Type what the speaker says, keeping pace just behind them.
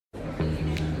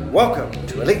Welcome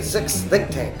to Elite 6 Think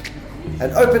Tank,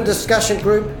 an open discussion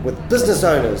group with business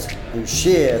owners who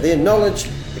share their knowledge,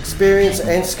 experience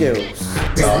and skills.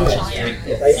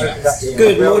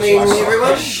 Good morning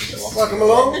everyone, welcome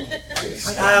along.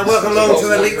 Welcome along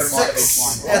to Elite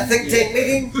 6, our Think Tank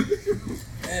meeting.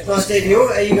 Nice to have you all.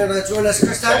 Are you going to join us,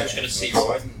 Christo?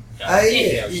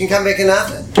 Yeah, you can come back in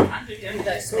after. If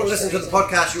you want to listen to the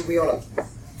podcast, you'll be on it.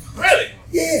 Really?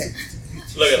 Yeah.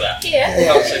 Look at that. Yeah.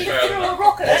 You threw a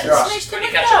rock at it. That's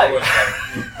Right.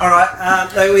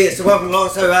 Alright, so welcome along.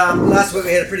 So last week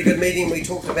we had a pretty good meeting. We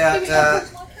talked about,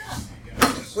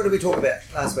 what did we talk about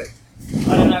last week?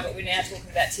 I don't know, but we're now talking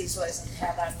about Teslas and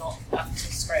how they're not up to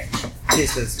scratch.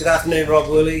 Teslas. Good afternoon, Rob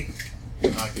Woolley.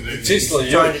 Tesla,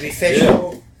 Trying to be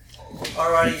fashionable.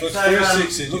 Alrighty, Looks very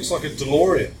sexy. Looks like a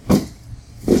DeLorean.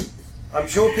 I'm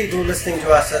sure people listening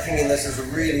to us are thinking this is a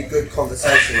really good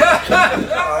conversation.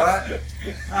 Alright.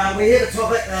 We had a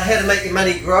topic, how to make your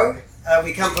money grow.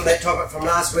 We come from that topic from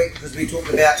last week because we talked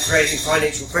about creating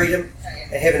financial freedom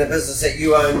and having a business that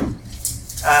you own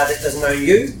that doesn't own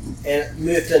you, and it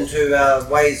moved into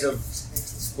ways of,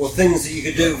 or things that you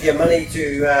could do with your money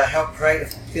to help create a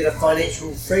bit of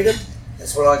financial freedom.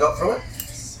 That's what I got from it.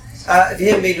 If you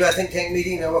haven't been to our Think Tank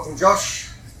meeting, welcome Josh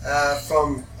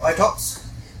from iTops.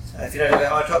 If you don't know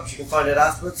about iTops, you can find it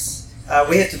afterwards.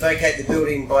 We have to vacate the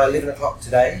building by 11 o'clock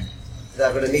today.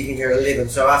 They've got a meeting here at 11,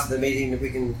 so after the meeting we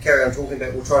can carry on talking,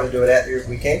 but we'll try to do it out there if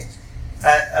we can.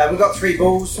 We've got 3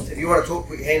 bulls. If you want to talk,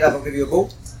 put your hand up, I'll give you a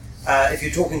bull. If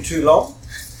you're talking too long,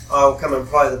 I'll come and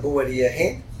pry the bull out of your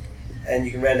hand, and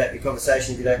you can round up your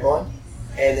conversation if you don't mind.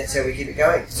 And that's how we keep it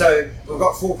going. So we've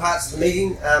got 4 parts of the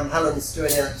meeting. Helen's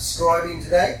doing our describing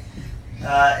today,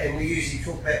 and we usually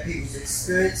talk about people's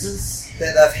experiences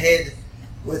that they've had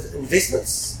with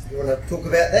investments. If you want to talk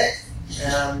about that,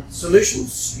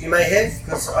 solutions you may have,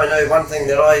 because I know one thing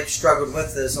that I struggled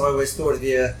with is I always thought if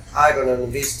you are going to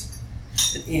invest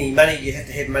in any money, you have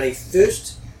to have money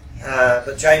first.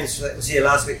 But James, that was here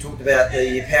last week, talked about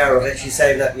the power of actually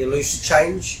saving up your loose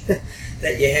change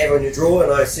that you have on your drawer,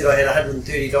 and I said I had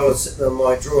 $130 sitting on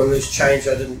my drawer in loose change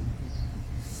I didn't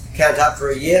count up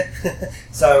for a year.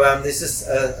 So there's just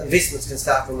investments can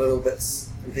start from little bits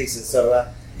and pieces. So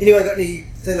anyone got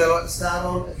anything they'd like to start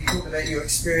on? If you talk about your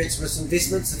experience with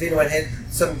investments, if anyone had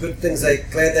some good things they're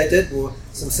glad they did, or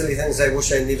some silly things they wish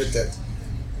they never did.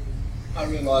 I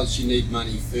realise you need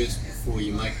money first before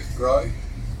you make it grow.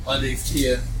 I left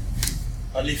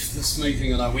this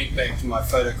meeting and I went back to my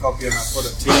photocopier and I put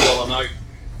a $10 note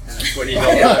and a $20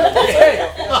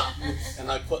 note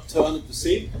and I put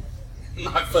 200% and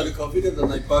I photocopied it, and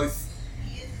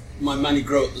my money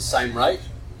grew at the same rate.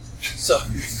 So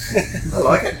I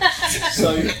like it.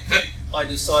 So I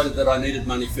decided that I needed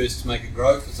money first to make it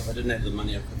grow, because if I didn't have the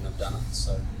money I couldn't have done it.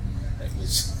 So that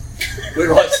was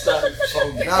where I started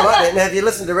from. No, I like that. Now, if you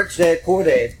listen to Rich Dad, Poor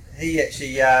Dad, he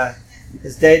actually,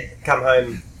 his dad come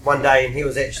home one day and he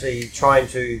was actually trying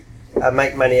to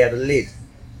make money out of lead,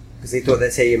 because he thought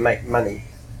that's how you make money.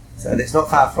 So that's not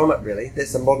far from it, really.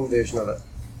 That's the modern version of it.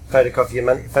 Photocopy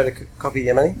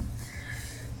your money.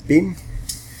 Ben?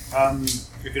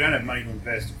 If you don't have money to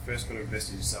invest, you first got to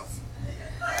invest in yourself.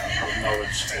 With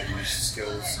knowledge and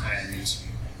skills and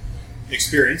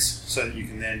experience, so that you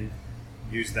can then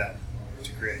use that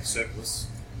to create surplus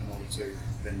in order to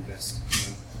then invest.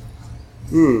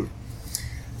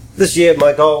 This year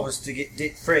my goal was to get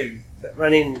debt free, but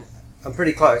I'm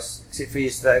pretty close, except for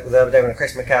yesterday, the other day when I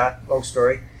crashed my car, long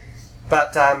story.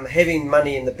 But having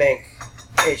money in the bank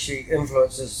actually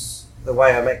influences the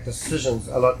way I make decisions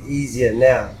a lot easier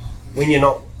now. When you're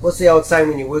not, what's the old saying,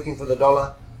 when you're working for the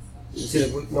dollar instead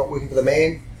of not working for the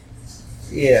man?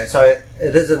 Yeah, so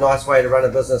it is a nice way to run a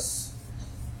business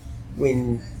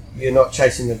when you're not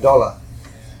chasing the dollar.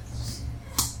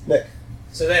 Nick?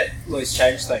 So that loose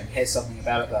change thing has something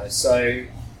about it though. So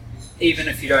even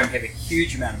if you don't have a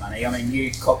huge amount of money, I mean,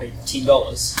 you copied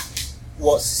 $10,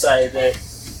 what's to say that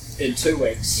in 2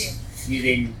 weeks you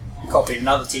then copied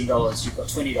another $10, you've got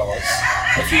 $20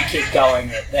 if you keep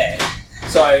going at that.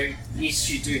 So yes,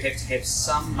 you do have to have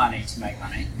some money to make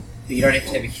money, but you don't have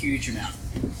to have a huge amount.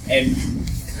 And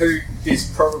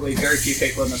there's probably very few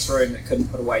people in this room that couldn't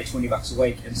put away $20 a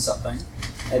week into something,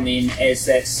 and then as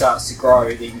that starts to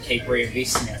grow, then keep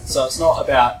reinvesting it. So it's not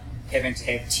about having to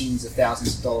have tens of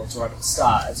thousands of dollars right at the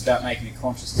start. It's about making a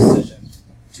conscious decision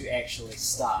to actually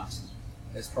start.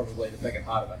 Is probably the bigger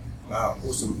part of it. Wow,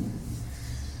 awesome.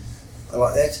 I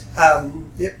like that.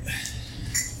 Yep.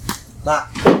 Nah.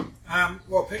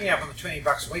 Well, picking up on the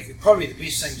 $20 a week, probably the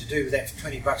best thing to do with that for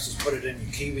 $20 is put it in your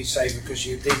KiwiSaver, because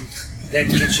you then That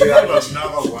gets you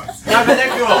Another one. No, but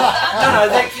that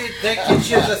gets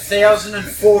you the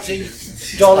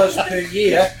 $1,040 per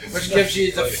year, which gives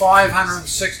you the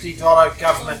 $560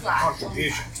 government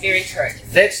contribution. Very true.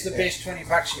 That's the best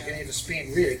 $20 you can ever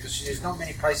spend, really, because there's not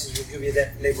many places will give you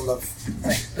that level of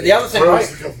thing. But the other thing,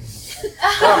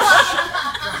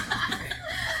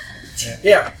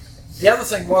 the other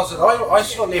thing was that I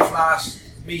sort of left last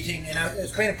meeting,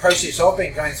 it's been a process I've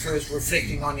been going through, is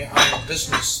reflecting on your own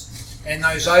business and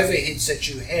those overheads that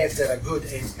you have that are good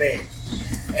and bad.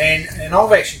 And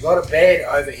I've actually got a bad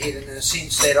overhead in the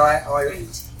sense that I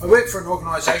work for an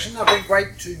organisation. They've been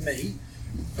great to me,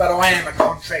 but I am a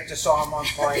contractor, so I'm on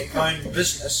my own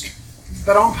business.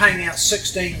 But I'm paying out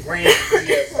 $16,000 a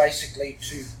year basically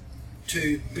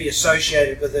to be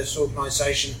associated with this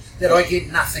organisation that I get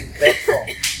nothing back from.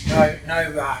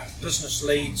 No business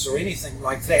leads or anything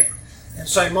like that. And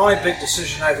so my big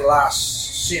decision over the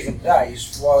last 7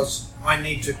 days was I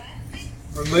need to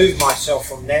remove myself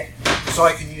from that so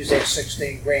I can use that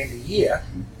 $16,000 a year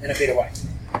in a better way.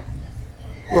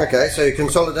 Okay, so you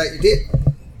consolidate your debt.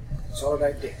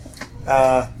 Consolidate debt.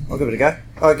 I'll give it a go.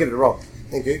 I'll give it a roll.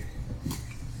 Thank you.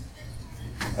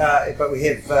 But we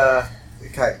have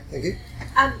okay. Thank you.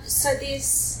 So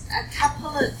there's a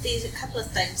couple of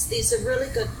things. There's a really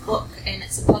good book, and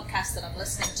it's a podcast that I'm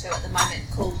listening to at the moment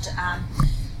called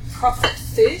Profit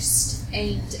First,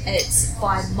 and it's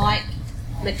by Mike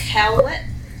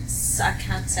McCowitz. I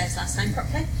can't say his last name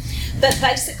properly, but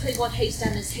basically what he's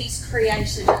done is he's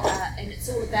created, and it's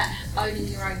all about owning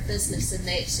your own business, and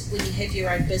that when you have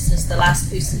your own business, the last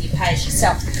person you pay is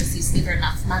yourself because there's never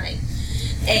enough money.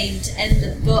 And in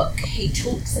the book, he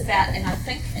talks about, and I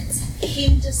think it's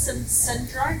Henderson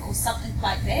syndrome or something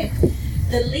like that.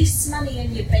 The less money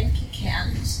in your bank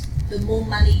account, the more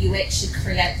money you actually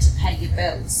create to pay your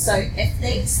bills. So if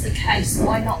that's the case,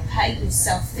 why not pay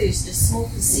yourself first a small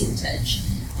percentage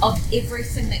of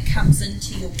everything that comes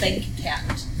into your bank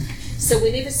account? So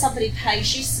whenever somebody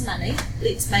pays you some money,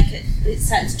 let's say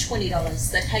it's $20,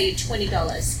 they pay you $20,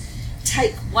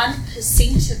 take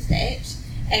 1% of that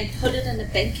and put it in a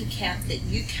bank account that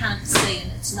you can't see,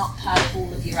 and it's not part of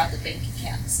all of your other bank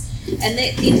accounts. And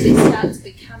that then starts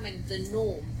becoming the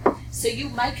norm. So you'll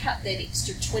make up that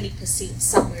extra 20%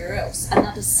 somewhere else.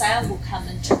 Another sale will come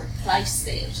in to replace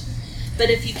that. But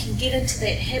if you can get into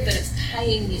that habit of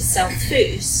paying yourself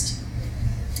first,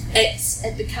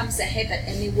 it becomes a habit,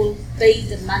 and there will be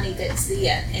the money that's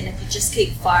there, and if you just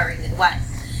keep firing it away.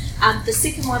 The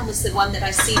second one was the one that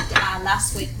I said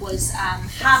last week was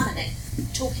Harmoney,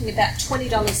 talking about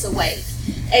 $20 a week.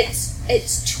 It's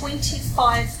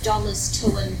 $25 to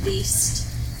invest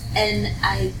in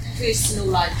a personal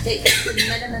loan. That's the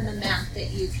minimum amount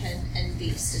that you can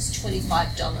invest is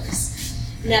 $25.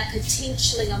 Now,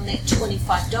 potentially on that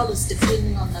 $25,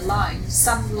 depending on the loan,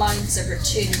 some loans are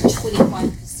returning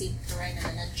 25% per annum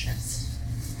in interest.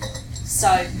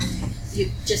 So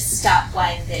you just start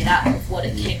weighing that up of what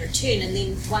it can return, and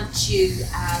then once you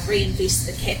reinvest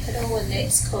the capital, and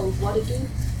that's called what again?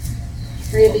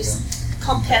 Reinvest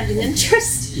compounding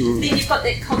interest. Then you've got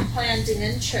that compounding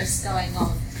interest going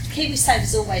on. KiwiSaver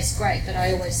is always great, but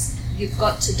you've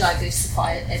got to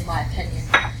diversify it, in my opinion.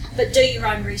 But do your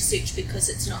own research because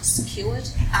it's not secured.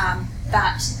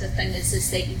 But the thing is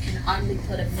that you can only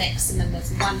put a maximum of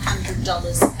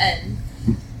 $100 in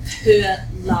per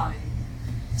loan.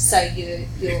 So you're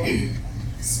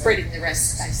spreading the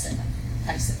risk, basically.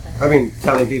 I've been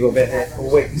telling people about that all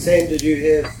week. Sam, did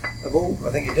you have a ball? I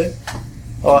think you did.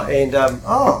 Rob,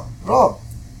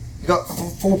 you got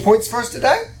 4 points for us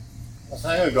today? I think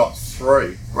I got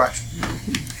 3. Right.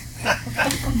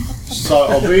 So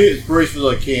I'll be as brief as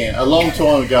I can. A long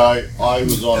time ago, I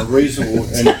was on a reasonable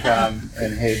income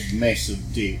and had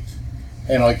massive debt,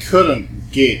 and I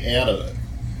couldn't get out of it.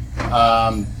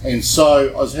 And so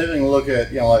I was having a look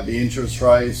at, like the interest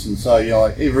rates, and so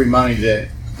like every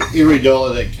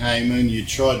dollar that came in, you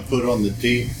tried to put on the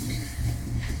debt.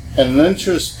 And an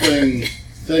interesting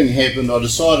thing happened. I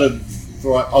decided,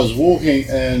 right, I was walking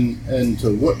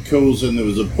into Whitcoulls, and there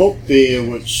was a book there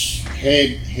which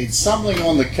had something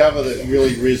on the cover that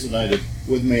really resonated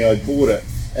with me. I bought it,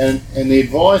 and the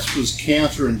advice was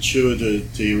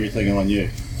counterintuitive to everything I knew.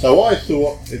 So I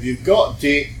thought, if you've got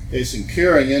debt that's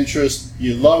incurring interest,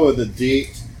 you lower the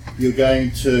debt, you're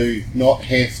going to not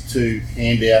have to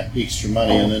hand out extra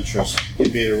money in interest. You're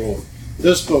better off.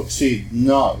 This book said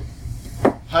no.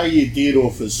 Pay your debt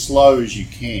off as slow as you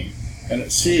can. And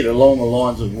it said along the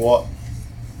lines of what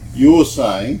you're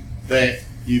saying, that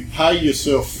you pay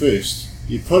yourself first.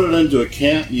 You put it into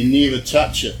account, you never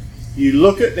touch it. You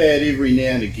look at that every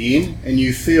now and again and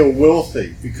you feel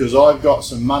wealthy because I've got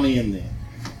some money in there.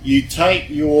 you take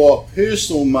your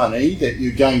personal money that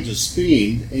you're going to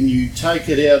spend and you take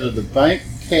it out of the bank,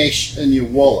 cash in your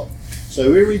wallet.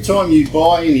 So every time you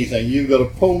buy anything, you've got to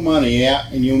pull money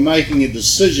out and you're making a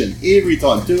decision every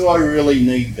time. Do I really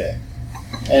need that?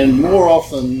 And more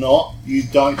often than not, you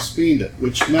don't spend it,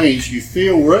 which means you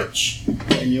feel rich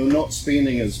and you're not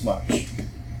spending as much.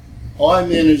 I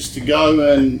managed to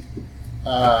go and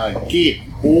get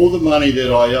all the money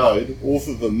that I owed off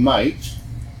of a mate,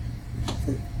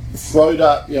 throwed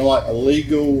up, like a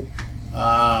legal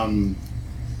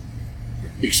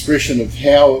expression of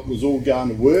how it was all going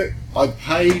to work. I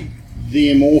paid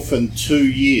them off in 2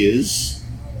 years,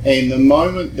 and the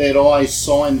moment that I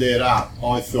signed that up,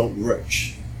 I felt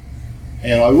rich.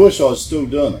 And I wish I was still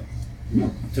doing it,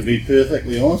 to be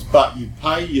perfectly honest, but you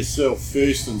pay yourself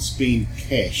first and spend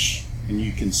cash, and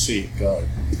you can see it go.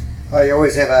 I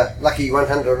always have a lucky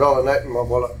 $100 note in my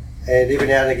wallet, and every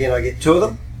now and again I get 2 of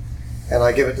them, and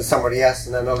I give it to somebody else,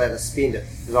 and they're not allowed to spend it.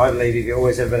 Because I believe if you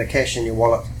always have a bit of cash in your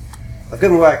wallet, I've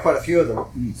given away quite a few of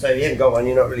them, so if you haven't got one,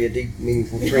 you're not really a deep,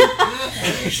 meaningful friend.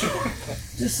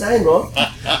 Just saying, Rob.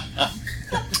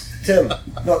 Tim,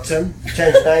 not Tim,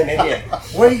 change the name, haven't you?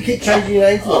 What do you keep changing your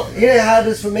name for? You know how hard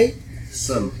it is for me?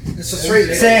 Sim. It's a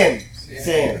 3 Sam.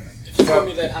 If you give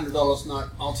me that $100 note,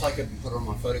 I'll take it and put it on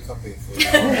my photocopier for you.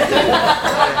 Come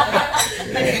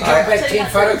back 10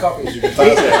 photocopies.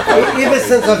 Ever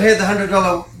since I've had the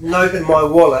 $100 note in my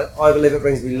wallet, I believe it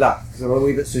brings me luck, because I'm a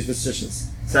wee bit superstitious.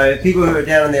 So people who are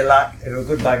down on their luck, who are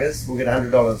good buggers, will get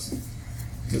 $100.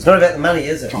 It's not about the money,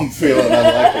 is it? I'm feeling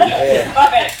unlucky. Yeah.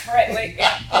 I've had it correctly.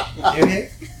 Yeah. You hear?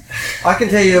 I can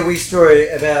tell you a wee story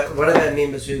about one of our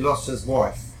members who lost his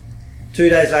wife. 2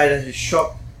 days later, his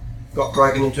shop got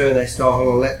broken into and they stole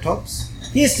all the laptops.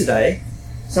 Yesterday,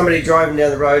 somebody driving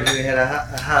down the road who had a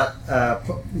heart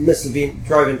misevent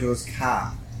drove into his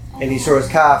car, and he saw his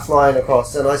car flying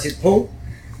across. And I said, Paul,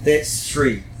 that's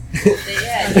 3.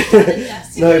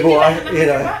 No more, Have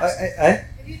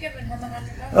you you given him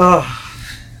 $100? Oh.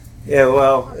 Yeah,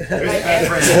 well, You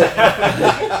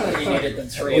needed them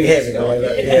 3. we haven't,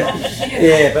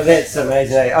 yeah, but that's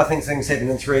amazing. Eh? I think things happen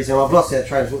in 3s, and I've lost our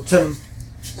train of thought. Tim,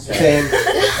 Sam,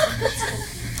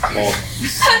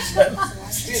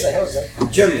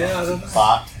 Jim,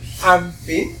 But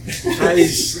Ben.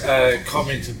 Hayes'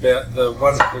 comment about the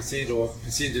 1% or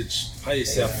percentage pay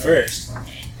yourself first.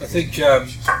 I think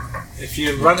if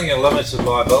you're running a limited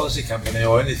liability company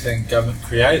or anything government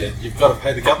created, you've got to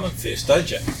pay the government first,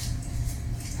 don't you?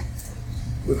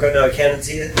 We've got no accountants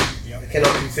here. I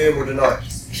cannot confirm or deny.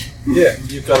 Yeah,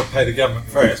 you've got to pay the government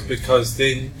first, because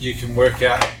then you can work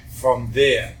out from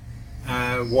there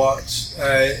what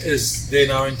is then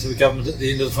owing to the government at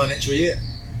the end of the financial year.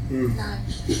 no.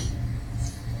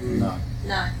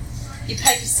 No. You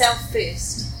pay yourself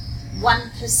first.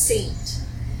 1%.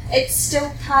 It's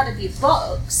still part of your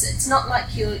books. It's not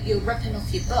like you're ripping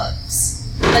off your books.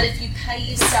 But if you pay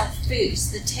yourself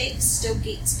first, the tax still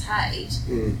gets paid.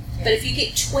 But if you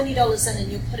get $20 in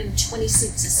and you're putting 20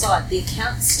 cents aside, the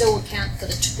accounts still account for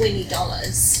the $20.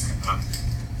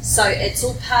 So it's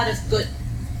all part of good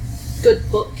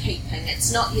bookkeeping.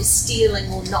 It's not you're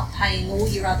stealing or not paying all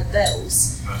your other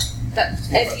bills. But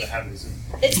if you,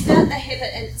 it's about the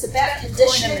habit, and it's about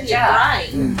conditioning your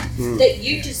brain that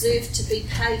you deserve to be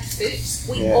paid first.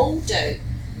 We all do.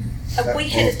 We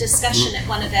had a discussion at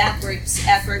one of our groups,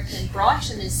 our group in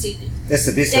Brighton, and said That's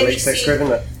the best elite sex group,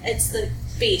 isn't it? it's the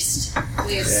best.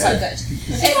 We're so good.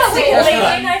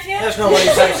 That's not what he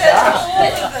says.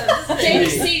 Danny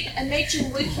said,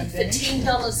 imagine working for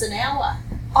 $10 an hour.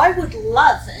 I would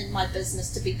love in my business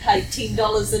to be paid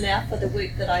 $10 an hour for the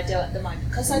work that I do at the moment,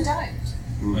 because I don't.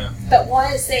 Yeah. But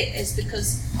why is that? Is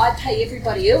because I pay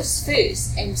everybody else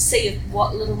first and see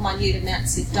what little minute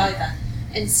amounts left over.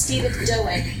 Instead of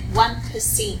doing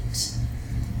 1%,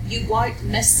 you won't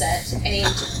miss it. And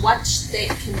once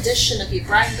that condition of your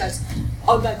brain goes,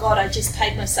 oh my God, I just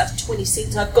paid myself 20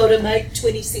 cents, I've got to make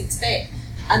 20 cents back,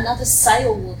 another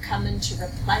sale will come in to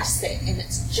replace that, and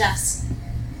it's just...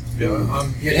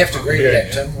 You'd have to agree with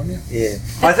that, Tim, wouldn't you? Yeah.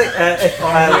 I think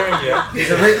I'm hearing you.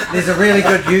 there's a really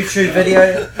good YouTube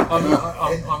video.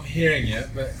 I'm hearing you,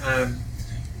 but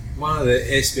one of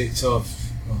the aspects of,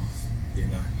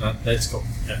 that's cool.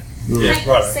 Yeah, Hey,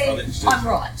 right. see, I'm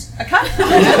right, okay?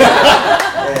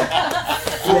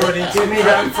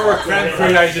 For a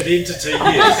crown-created entity,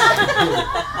 yes.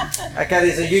 Okay,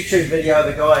 there's a YouTube video of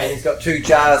a guy, and he's got 2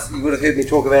 jars. You would have heard me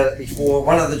talk about it before.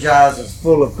 One of the jars is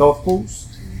full of golf balls,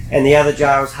 and the other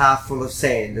jar is half full of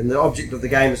sand. And the object of the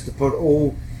game is to put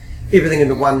everything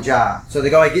into one jar. So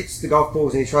the guy gets the golf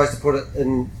balls and he tries to put it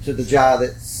into the jar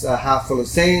that's half full of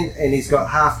sand, and he's got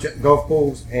half golf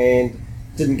balls and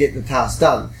didn't get the task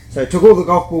done. So he took all the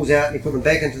golf balls out and he put them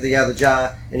back into the other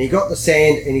jar, and he got the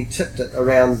sand and he tipped it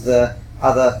around the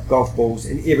other golf balls,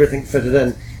 and everything fitted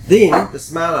in. Then the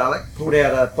smart aleck pulled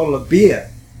out a bottle of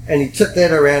beer and he tipped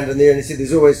that around in there, and he said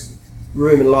there's always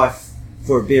room in life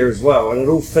for a beer as well, and it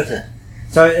all fitted.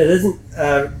 So it isn't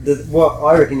what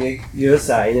I reckon you're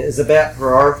saying is about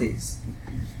priorities.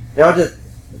 Now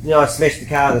I smashed the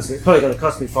car this week. It's probably going to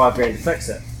cost me $5,000 to fix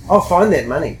it. I'll find that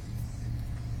money,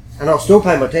 and I'll still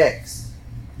pay my tax.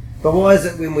 But why is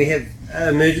it when we have an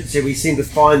emergency we seem to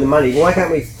find the money? Why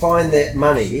can't we find that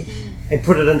money and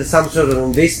put it into some sort of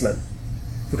investment?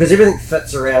 Because everything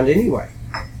fits around anyway.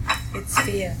 It's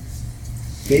fear.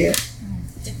 Fear.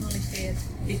 Definitely fear,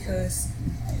 because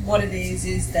what it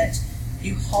is that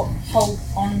you hold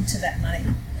on to that money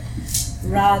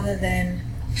rather than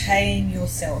paying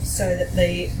yourself so that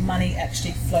the money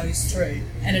actually flows through,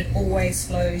 and it always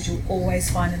flows. You'll always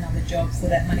find another job for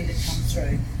that money to come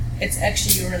through. It's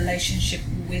actually your relationship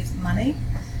with money.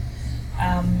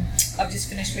 I've just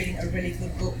finished reading a really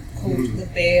good book called The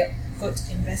Barefoot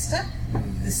Investor.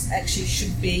 This actually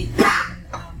should be in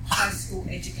high school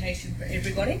education for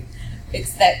everybody.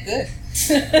 It's that good.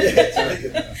 Yeah, it's really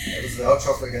good. That was the hot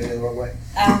chocolate going the wrong way.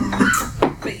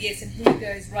 But yes, and he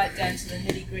goes right down to the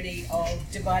nitty gritty of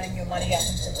dividing your money up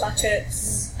into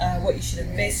buckets, what you should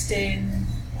invest in,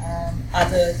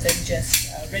 other than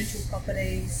just rental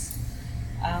properties.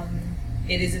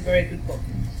 It is a very good book.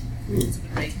 It's a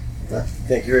good read.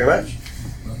 Thank you very much.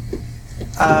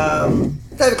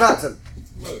 David Clarkson.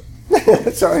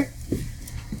 Sorry.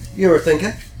 You're a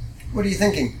thinker. What are you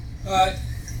thinking?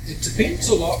 It depends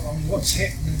a lot on what's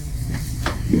happening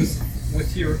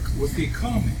with the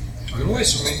economy. I can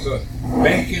always remember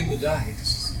back in the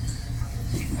days,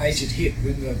 aged hit,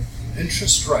 when the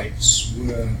interest rates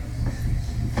were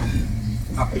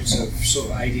upwards of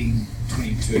sort of 18,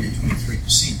 22,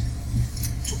 23%.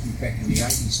 Talking back in the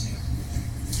 80s now.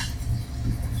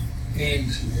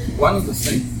 And one of the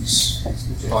things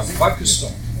that I focused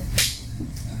on,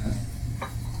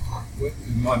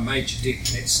 my major debt at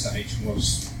that stage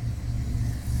was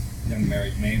a young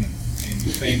married man and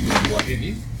family and what have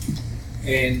you.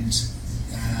 And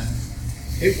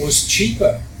it was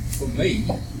cheaper for me,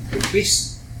 the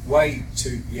best way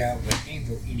to be able to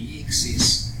handle any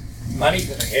excess money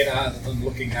that I had, other than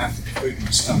looking after the food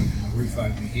and stomach and the roof over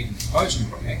my head and the clothes on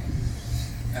my back,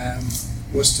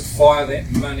 was to fire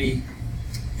that money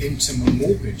into my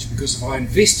mortgage, because if I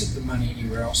invested the money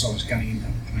anywhere else, I was going to end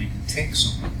up paying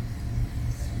tax on it.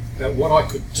 But what I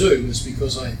could do is,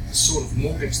 because the sort of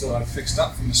mortgage that I fixed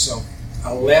up for myself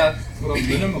allowed to put a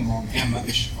minimum on how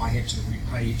much I had to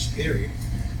repay each period,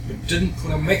 but didn't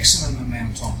put a maximum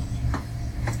amount on it.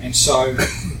 And so,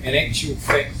 in actual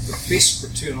fact, the best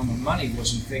return on the money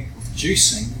was in fact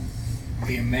reducing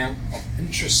the amount of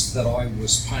interest that I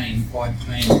was paying by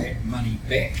paying that money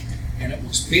back, and it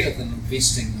was better than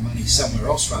investing the money somewhere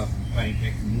else rather than paying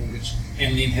back the mortgage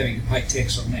and then having to pay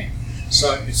tax on that.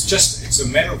 So it's a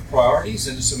matter of priorities,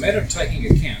 and it's a matter of taking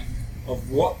account of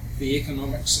what the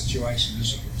economic situation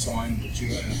is at the time that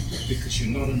you are, because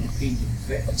you're not independent of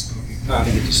that. That's going to be part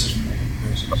of the decision making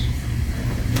process.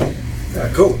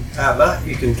 Cool. Mark,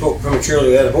 you can talk prematurely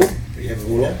without a ball. Do you have a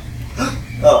ball now?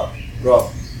 Oh,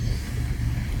 Rob.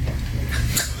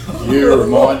 You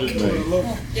reminded me.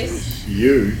 Yes.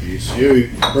 You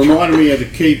reminded me of the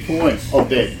key point of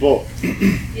that book.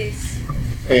 Yes.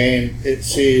 And it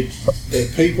said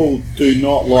that people do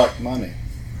not like money.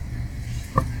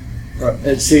 Right.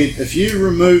 It said if you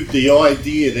remove the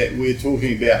idea that we're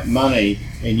talking about money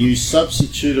and you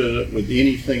substituted it with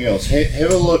anything else,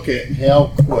 have a look at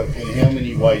how quick and how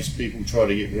many ways people try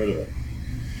to get rid of it.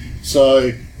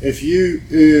 So if you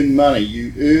earn money,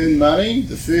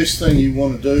 the first thing you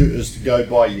want to do is to go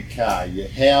buy your car, your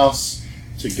house,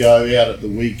 to go out at the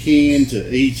weekend,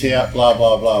 to eat out, blah,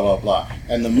 blah, blah, blah, blah.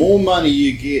 And the more money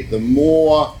you get, the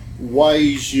more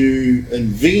ways you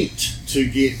invent to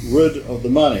get rid of the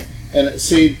money. And it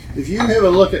said, if you have a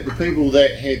look at the people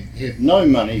that have no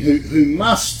money, who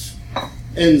must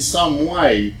in some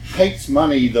way hate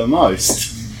money the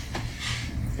most,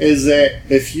 is that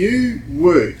if you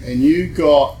work and you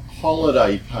got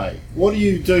holiday pay, what do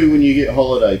you do when you get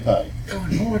holiday pay? Go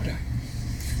on holiday.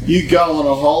 You go on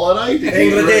a holiday to get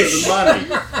rid of the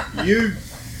money.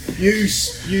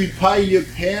 You pay your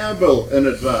power bill in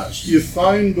advance, your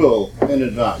phone bill in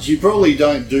advance. You probably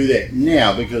don't do that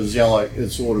now because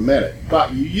it's automatic,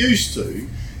 but you used to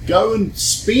go and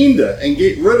spend it and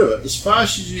get rid of it as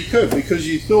fast as you could, because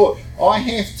you thought, I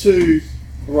have to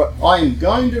right, I'm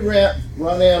going to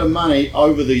run out of money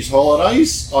over these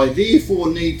holidays. I therefore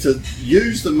need to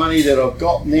use the money that I've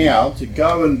got now to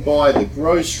go and buy the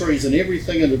groceries and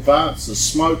everything in advance, the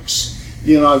smokes,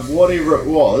 whatever it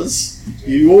was.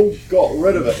 You all got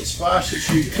rid of it as fast as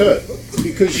you could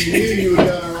because you knew you were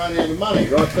going to run out of money,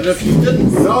 right? But if you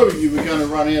didn't know you were going to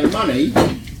run out of money,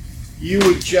 you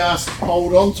would just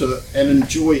hold on to it and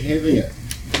enjoy having it.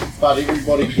 But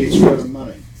everybody gets rid of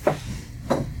money.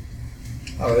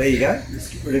 Oh, there you go.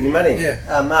 Just get rid of your money.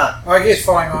 Yeah. Mark. I guess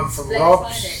following on from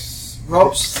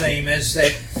Rob's theme is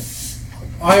that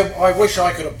I wish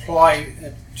I could apply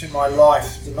to my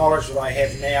life the knowledge that I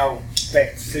have now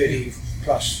back 30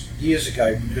 plus years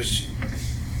ago, because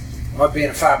I'd be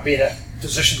in a far better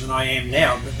position than I am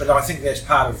now, but I think that's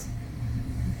part of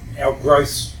our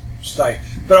growth stage.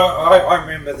 But I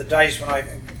remember the days when I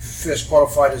first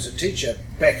qualified as a teacher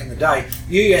back in the day.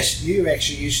 You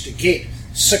actually used to get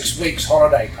 6 weeks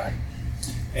holiday pay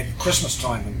at Christmas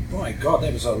time, and my God,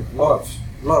 that was a lot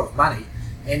of money,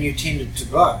 and you tended to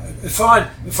blow. If I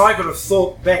could have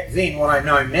thought back then what I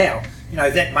know now,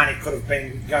 that money could have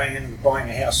been going into buying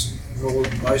a house and all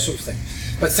those sort of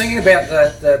things. But thinking about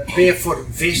the barefoot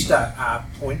investor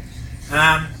point,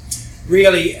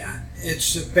 really,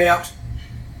 it's about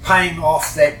paying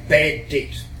off that bad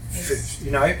debt,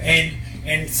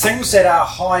 and things that are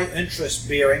high interest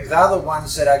bearing, they're the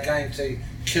ones that are going to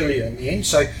kill you in the end.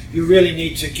 So you really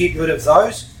need to get rid of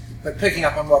those. But picking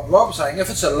up on what Rob's saying, if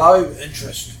it's a low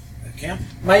interest account,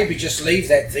 maybe just leave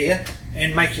that there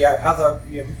and make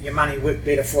your money work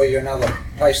better for you in other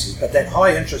places. But that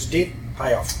high interest debt,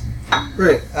 pay off.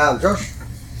 Brilliant. Josh?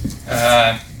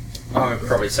 I would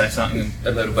probably say something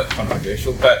a little bit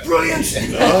controversial, but brilliant.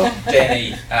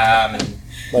 Danny,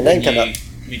 my name came up.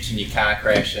 You mentioned your car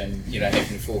crash and having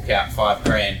to fork out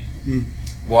 $5,000.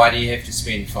 Why do you have to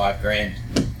spend $5,000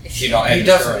 if you're not having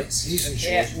insurance? He's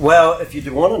insured. Well, if you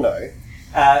do want to know,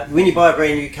 when you buy a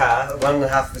brand new car,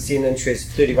 1.5% interest,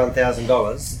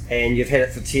 $31,000, and you've had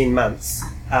it for 10 months,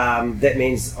 that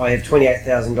means I have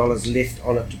 $28,000 left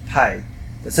on it to pay.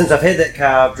 But since I've had that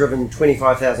car, I've driven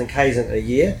 25,000 Ks in a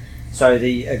year, so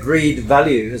the agreed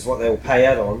value is what they will pay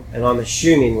out on, and I'm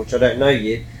assuming, which I don't know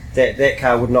yet, that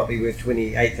car would not be worth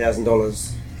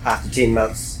 $28,000 after 10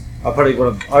 months. I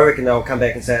reckon they'll come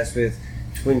back and say it's worth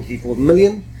 24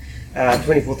 million,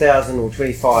 24,000 or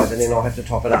 25, and then I'll have to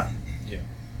top it up. Yeah.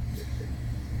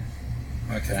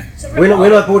 Okay. When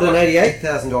I bought an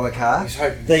 $88,000 car,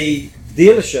 the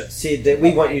dealership said that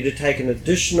we want you to take an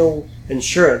additional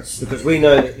insurance because we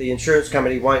know that the insurance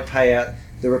company won't pay out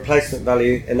the replacement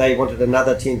value, and they wanted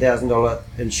another $10,000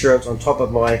 insurance on top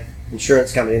of my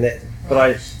insurance company. But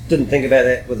I didn't think about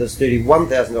that with this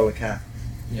 $31,000 car.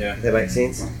 Yeah. If that makes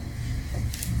sense.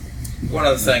 One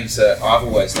of the things that I've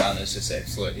always done is just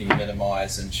absolutely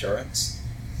minimise insurance,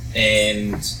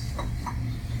 and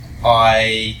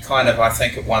I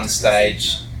think at one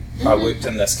stage I worked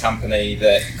in this company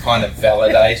that kind of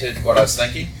validated what I was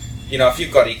thinking. If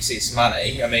you've got excess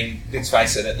money, let's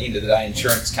face it, at the end of the day,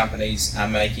 insurance companies are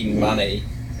making money,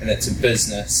 and it's a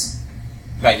business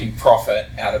making profit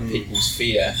out of people's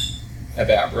fear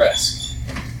about risk.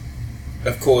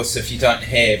 Of course, if you don't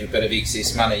have a bit of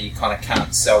excess money, you kind of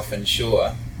can't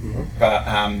self-insure. Mm-hmm. But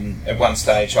at one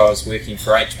stage I was working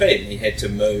for HP, and we had to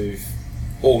move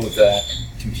all of the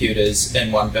computers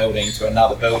in one building to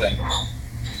another building.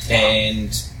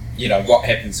 And, what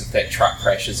happens if that truck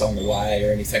crashes on the way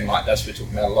or anything like this? We're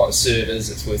talking about a lot of servers,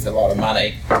 it's worth a lot of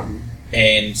money.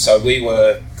 And so we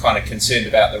were kind of concerned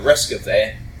about the risk of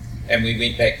that. And we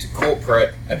went back to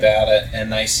corporate about it,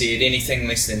 and they said anything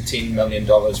less than $10 million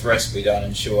risk we don't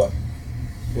insure.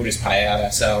 We'll just pay out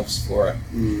ourselves for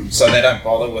it. So they don't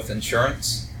bother with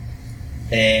insurance.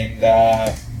 And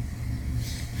I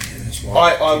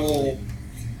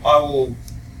will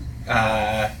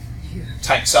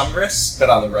take some risks, but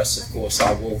other risks, of course,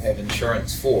 I will have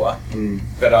insurance for.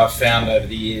 But I've found over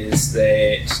the years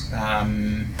that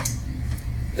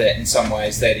that in some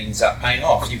ways that ends up paying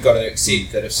off. You've got to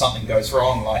accept that if something goes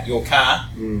wrong, like your car,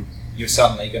 you're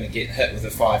suddenly going to get hit with a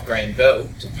 $5,000 bill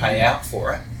to pay out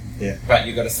for it. Yeah. But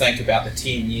you've got to think about the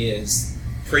 10 years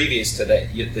previous to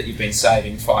that that you've been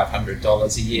saving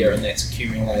 $500 a year, and that's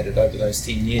accumulated over those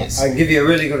 10 years. I can give you a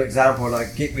really good example, and I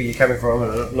get where you're coming from,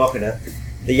 and I'm not knocking it.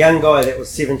 The young guy that was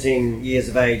 17 years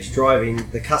of age driving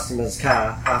the customer's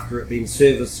car after it being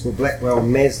serviced for Blackwell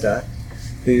Mazda,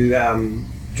 who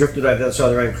drifted over the other side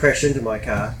of the road and crashed into my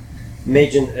car.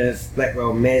 Imagine if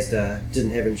Blackwell Mazda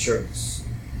didn't have insurance.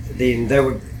 Then they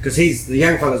would, because the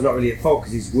young fella's not really at fault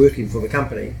because he's working for the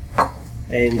company,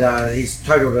 and he's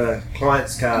totaled a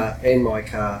client's car and my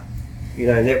car, You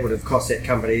know, and that would have cost that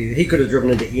company. He could have driven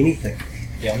into anything.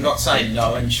 Yeah, I'm not saying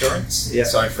no insurance. Yeah.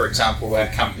 So, for example, our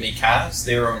company cars,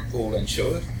 they're all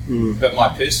insured. Mm. But my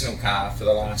personal car for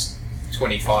the last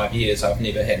 25 years, I've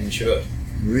never had insured.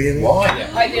 Really? Why? Yeah.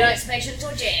 Hope you don't smash into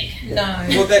a jag. No.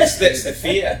 Well, that's the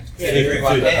fear that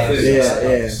everyone has.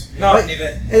 Yeah. No, I've never.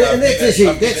 And I've that's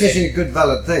never- actually a good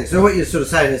valid thing. So what you're sort of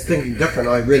saying is thinking different.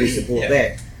 I really support Yeah.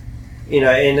 that. You know,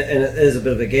 and it is a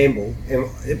bit of a gamble. And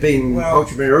being Well,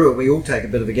 entrepreneurial, we all take a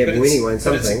bit of a gamble But it's- anyway in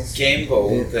some but it's things. a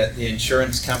gamble Yeah. that the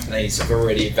insurance companies have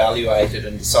already evaluated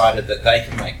and decided that they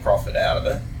can make profit out of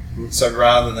it. Mm. So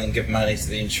rather than give money to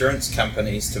the insurance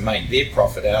companies to make their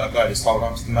profit out of it, I just hold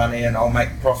on to the money and I'll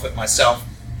make profit myself,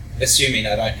 assuming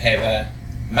I don't have a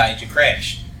major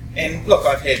crash. And look,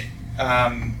 I've had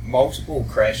multiple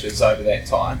crashes over that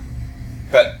time,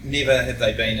 but never have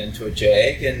they been into a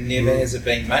jag, and never has it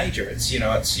been major. It's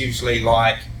it's usually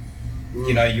like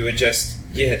you were just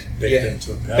backed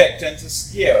into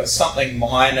it was something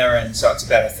minor, and so it's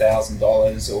about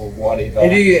 $1,000 or whatever.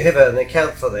 And do you have an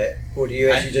account for that, or do you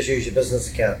actually just use your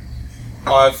business account?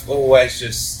 I've always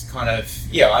just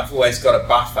I've always got a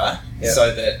buffer Yeah.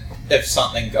 so that if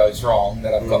something goes wrong,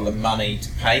 that I've got the money to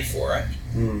pay for it,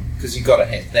 because you've got to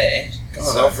have that. God,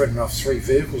 So- I've ridden off 3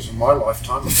 vehicles in my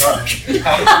lifetime.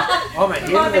 I'm ahead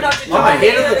Might be of not the, to I'm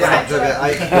ahead of the drive game. To about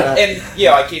 8, but, And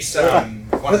I guess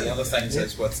one of the other things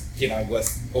is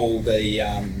with all the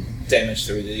damage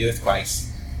through the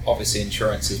earthquakes, obviously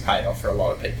insurance is paid off for a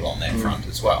lot of people on that front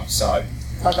as well. So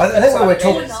I think what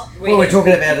we're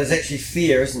talking about is actually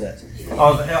fear, isn't it?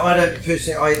 I don't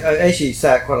personally. I actually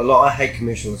say it quite a lot. I hate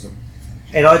commercialism,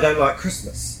 and I don't like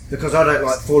Christmas because I don't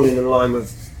like falling in line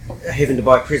with having to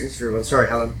buy presents for everyone. Sorry,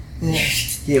 Helen. Yeah,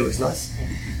 it looks nice.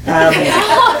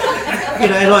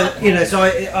 So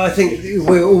I think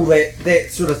we're all that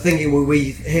sort of thinking where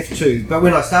we have to. But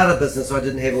when I started a business, I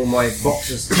didn't have all my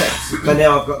boxes ticked. But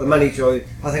now I've got the money to.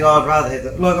 I think I'd rather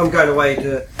have like I'm going away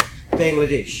to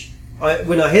Bangladesh.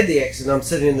 When I had the accident, I'm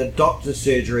sitting in the doctor's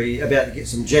surgery about to get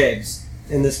some jabs,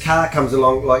 and this car comes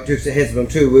along like Dukes of Hazzard on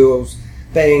 2 wheels,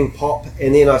 bang, pop,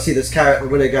 and then I see this car out the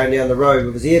window going down the road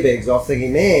with his airbags off,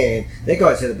 thinking, man, that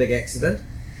guy's had a big accident.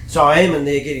 So I am in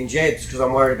there getting jabs because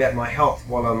I'm worried about my health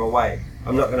while I'm away.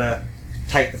 I'm not going to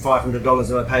take the $500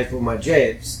 that I paid for my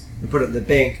jabs and put it in the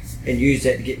bank and use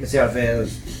that to get myself out of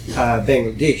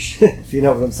Bangladesh, if you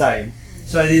know what I'm saying.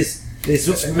 So there's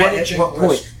managing what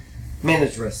point? risk.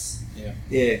 Manage risks.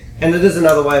 Yeah. And it is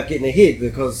another way of getting ahead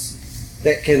because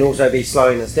that can also be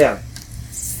slowing us down.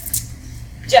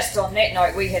 Just on that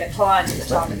note, we had a client at the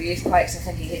time of the earthquakes. I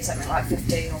think he had something like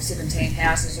 15 or 17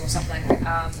 houses or something,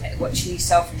 which he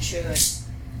self-insured,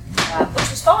 which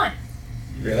was fine.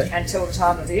 Really? Until the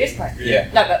time of the earthquake. Yeah.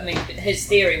 No, but I mean, his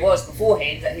theory was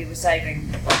beforehand that he was saving,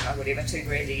 whatever,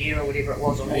 $2,000 a year or whatever it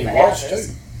was on all He the was houses.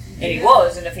 too. And he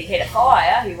was, and if he had a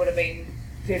fire, he would have been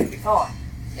perfectly fine.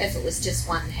 If it was just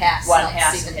one house, One not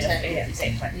house, 17. yeah,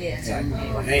 exactly. Yeah. So, And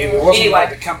it wasn't Anyway. like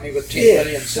the company with 10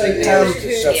 billion sitting there. Yeah.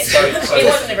 He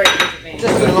wasn't a very good man.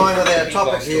 Just in line with our He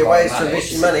topic lost here, a lot of ways to money.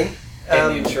 invest your money.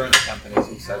 And the insurance companies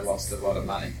also lost a lot of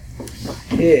money.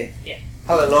 Yeah. Yeah.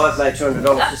 Helen and I have made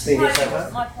 $200 just being here so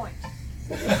That's far. my point.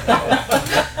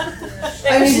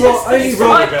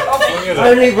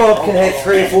 Only Rob can have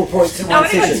 3 or 4 points in No, one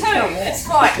only got session. 2. It's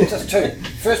fine. Just 2.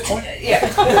 First point. Yeah.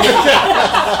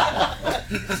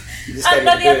 You just gave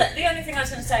me the bird. The only thing I was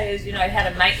going to say is, how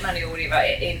to make money or whatever.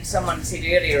 And someone said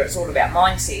earlier, it's all about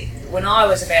mindset. When I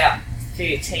was about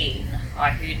 13, I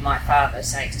heard my father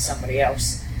say to somebody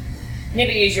else,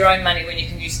 "Never use your own money when you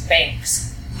can use the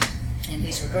bank's." And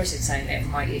he's regretted saying that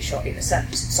from my earshot ever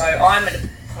since. So I'm at a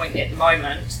point at the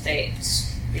moment that,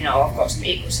 I've got some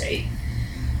equity.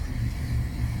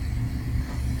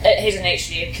 It hasn't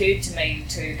actually occurred to me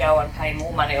to go and pay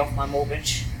more money off my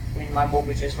mortgage when my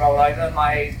mortgages roll over.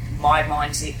 My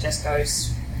mindset just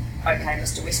goes, okay,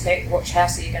 Mr. Westpac, which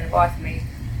house are you going to buy for me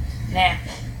now?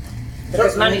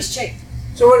 Because money's cheap.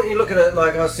 So why don't you look at it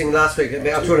like I was saying last week, I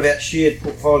was talking about shared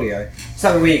portfolio,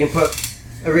 something where you can put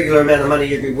a regular amount of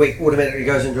money every week automatically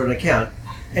goes into an account,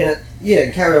 and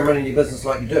carry on running your business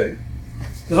like you do.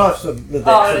 Because I've sort of lived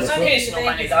that Oh, sort it's of not thing. personal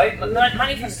money though.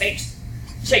 Money from the bank's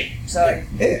cheap, so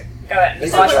Yeah. go out and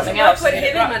It's buy not something Not else. put and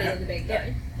heavy get it money right. in the bank,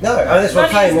 though. No, that's what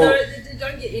I'm Money saying. Well, you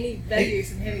don't get any value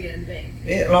from having it in the bank.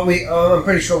 yeah, like I'm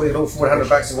pretty sure we get all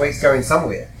 $400 a week going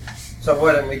somewhere. So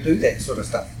why don't we do that sort of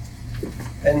stuff?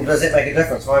 And does that make a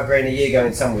difference? $5,000 a year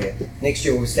going somewhere. Next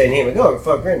year we'll stand here and go,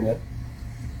 $5,000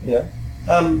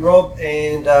 then. Rob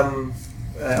and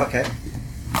okay,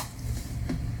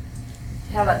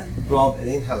 Helen. Rob and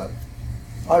then Helen.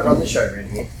 I run the show around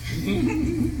here.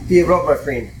 Yeah, Rob, my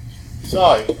friend.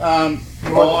 So,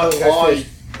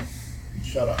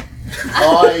 shut up.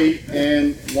 I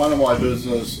am one of my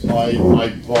business. I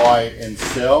buy and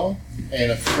sell,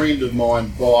 and a friend of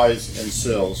mine buys and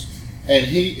sells, and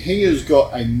he has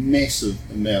got a massive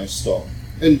amount of stock.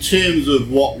 In terms of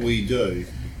what we do,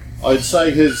 I'd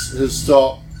say his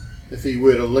stock, if he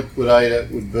were to liquidate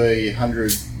it, would be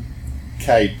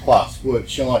 100k plus,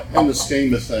 which, in the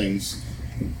scheme of things,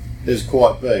 is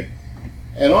quite big.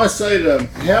 And I say to him,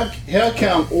 how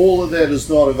come all of that is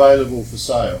not available for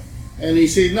sale? And he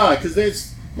said, no, because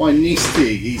that's my nest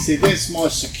egg. He said, that's my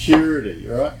security,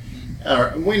 right?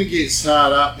 And when it gets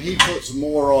hard up, he puts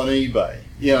more on eBay,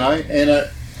 and it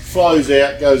flows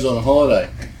out, goes on holiday.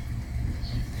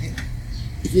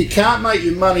 You can't make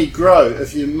your money grow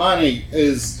if your money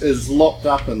is locked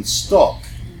up in stock.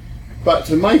 But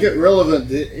to make it relevant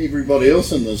to everybody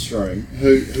else in this room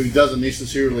who doesn't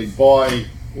necessarily buy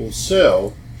or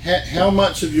sell, how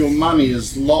much of your money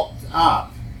is locked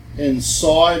up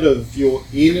inside of your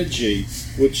energy,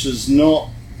 which is not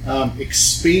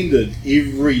expended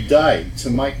every day to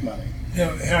make money?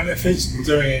 And if he's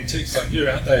doing antiques like you,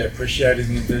 aren't they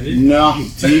appreciating them, Daddy? No,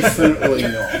 definitely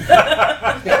not.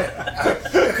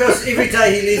 Because every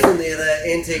day he lives in there,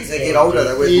 the antiques, they get older,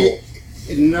 they're worth more.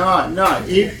 No.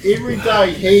 Every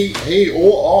day he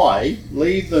or I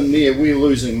leave them there, we're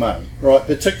losing money, right?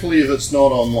 Particularly if it's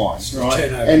not online, right?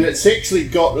 And it's actually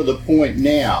got to the point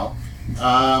now,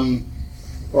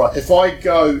 right, if I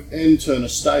go into an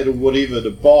estate or whatever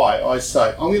to buy, I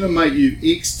say, I'm going to make you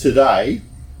X today,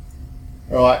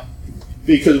 right?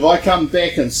 Because if I come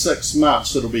back in 6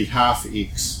 months, it'll be half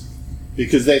X,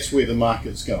 because that's where the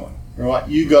market's going, right?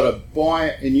 You got to buy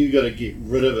it and you got to get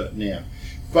rid of it now.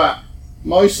 But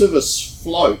most of us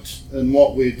float in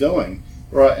what we're doing,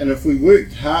 right? And if we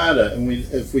worked harder and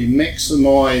if we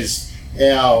maximised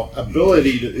our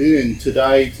ability to earn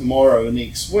today, tomorrow, and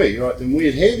next week, right, then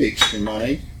we'd have extra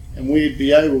money and we'd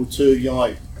be able to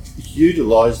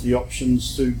utilise the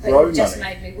options to grow money. It just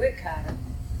made me work harder.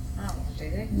 I don't want to do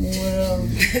that.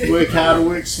 Well, work harder,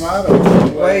 work smarter.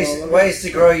 Ways to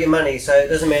grow your money. So it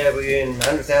doesn't matter if you earn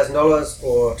 $100,000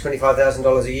 or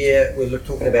 $25,000 a year. We're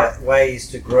talking about ways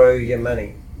to grow your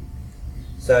money.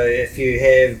 So if you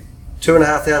have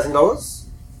 $2,500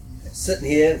 sitting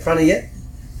here in front of you,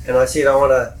 and I said I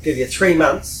want to give you 3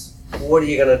 months, what are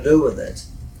you going to do with it?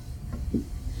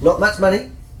 Not much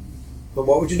money, but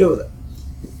what would you do with it?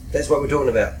 That's what we're talking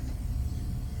about.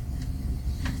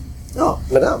 Oh,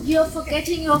 madam. You're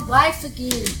forgetting your wife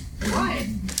again. Why?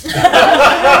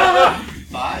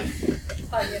 5.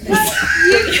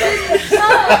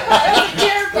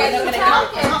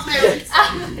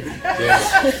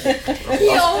 He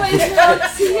always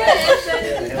wants here.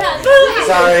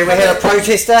 Sorry, we had a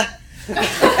protester.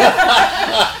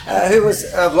 Who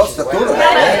was? I've lost the thought of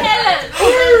that.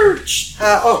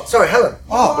 Helen. Sorry, Helen.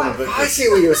 Oh, I see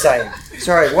what you were saying.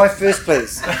 Sorry, wife first,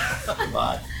 please.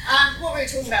 What we were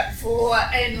talking about before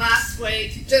and last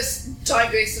week, just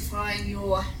diversifying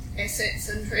your assets,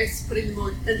 interests, putting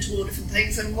them into all different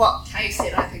things. And what Kay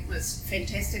said, I think, was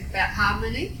fantastic about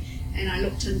harmony. And I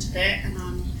looked into that, and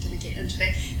I'm going to get into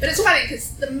that. But it's funny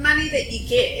because the money that you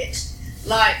get,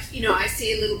 I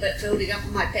see a little bit building up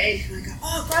in my bank, and I go,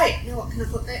 oh, great, now what can I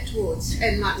put that towards?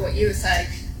 And like what you were saying,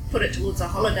 put it towards a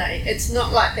holiday. It's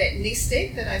not like that nest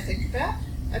egg that I think about.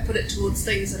 I put it towards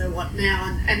things that I want now,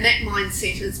 and that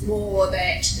mindset is more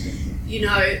that,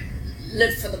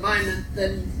 live for the moment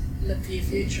than live for your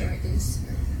future, I guess.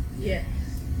 Yeah.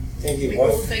 Thank you, we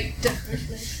wife. all think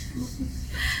differently.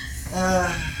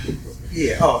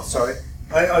 Yeah. Oh, sorry.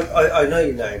 I know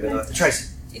your name, and Tracy.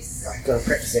 Yes. I'm going to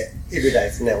practice that every day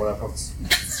from now on, I promise.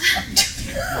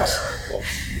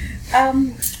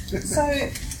 So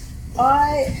I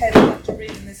had a lot to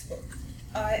read in this book.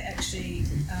 I actually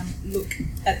look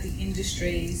at the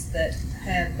industries that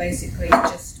have basically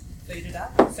just booted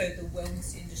up. So the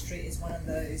wellness industry is one of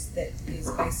those that is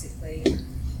basically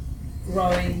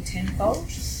growing tenfold.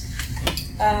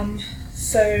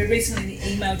 So recently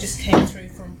the email just came through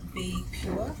from Be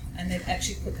Pure, and they've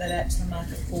actually put that out to the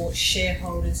market for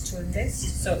shareholders to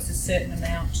invest. So it's a certain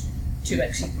amount to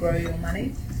actually grow your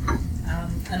money.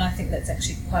 And I think that's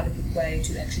actually quite a good way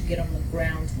to actually get on the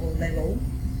ground or level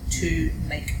to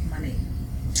make money.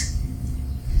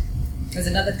 There's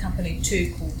another company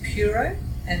too called Puro,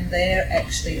 and they're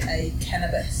actually a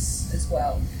cannabis as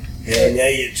well. Yeah, now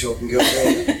you're talking good.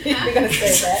 We're going to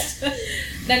say that.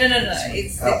 No.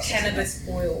 It's the cannabis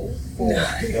oil for.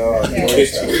 I've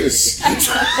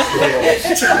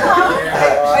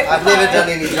never done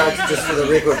any drugs, just for the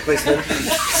record, policeman.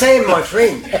 Sam, my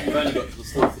friend. You've only got to the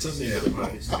 4th It's in there,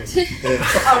 mate.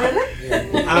 Oh,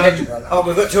 really?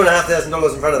 We've got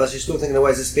 $2,500 in front of us. You're still thinking of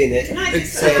ways to spend it. Can I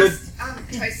just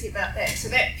ask Tracy about that? So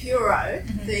that Puro,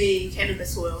 the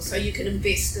cannabis oil, so you can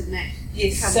invest in that.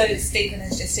 Yes, so Stephen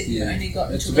has just said you've only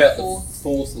got It's until about the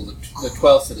 4th or the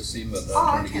 12th of December.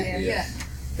 Oh, okay, yeah.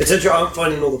 It's interesting. I'm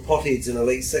finding all the potheads in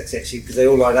Elite 6 actually because they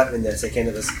all light up when they say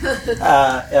cannabis.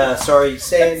 Sorry,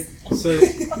 Sam. So,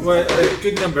 well, a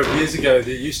good number of years ago,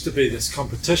 there used to be this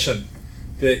competition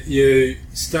that you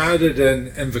started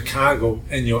in Invercargill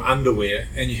in your underwear,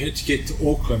 and you had to get to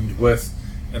Auckland with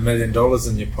 $1 million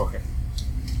in your pocket.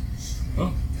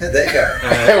 Oh. How'd that go?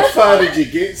 How far did you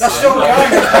get? That's still going.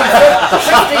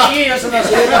 50 years and I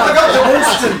got to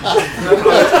Winston.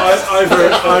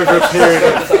 over a period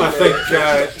of, I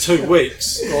think, 2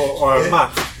 weeks or a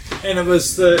month. And it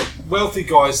was the wealthy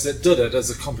guys that did it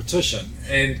as a competition.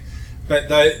 But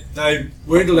they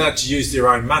weren't allowed to use their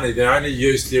own money. They only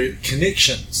used their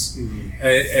connections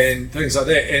and things like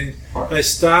that. And they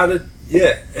started,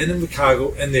 in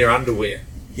Invercargill in their underwear.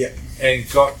 Yeah. And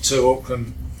got to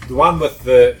Auckland. The one with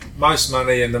the most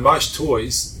money and the most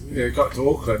toys got to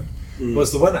Auckland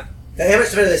was the winner. Now, how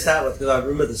much did they start with? Because I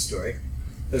remember this story.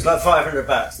 It was like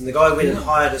 $500, and the guy went and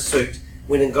hired a suit,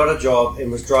 went and got a job,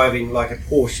 and was driving like a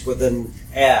Porsche within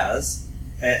hours,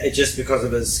 just because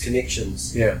of his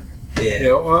connections. Yeah.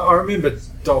 I remember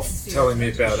Dolph telling me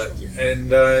about it,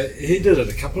 and he did it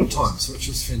a couple of times, which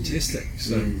was fantastic.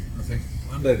 So I think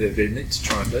one day that'd be neat to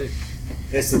try and do.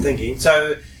 That's the thinking.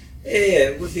 So. Yeah,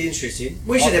 it would be interesting.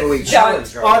 We should have a wee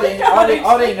challenge, I'd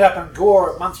end up in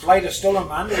Gore a month later, still in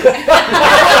my underwear.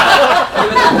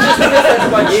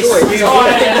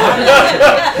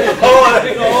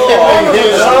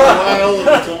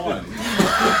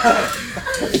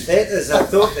 That is a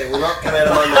thought that will not come out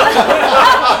of my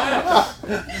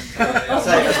mouth.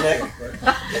 Save us, Nick.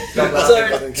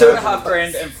 So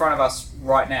 $2,500 in front of us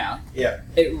right now. Yeah.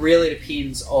 It really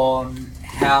depends on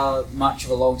how much of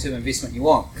a long-term investment you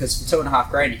want, because for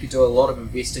 $2,500 you could do a lot of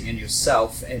investing in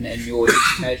yourself and in your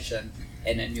education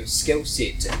and in your skill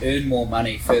set to earn more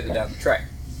money further down the track.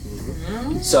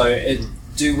 So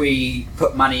do we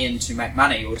put money in to make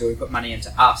money, or do we put money into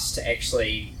us to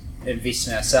actually invest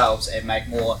in ourselves and make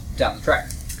more down the track?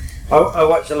 I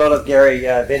watch a lot of Gary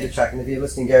Vaynerchuk, and if you're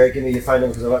listening, Gary, give me your phone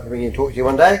number because I'd like to bring you and talk to you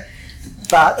one day.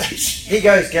 But he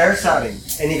goes garage sailing,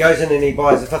 and he goes in and he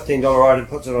buys a $15 item,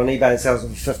 puts it on eBay and sells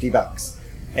it for $50.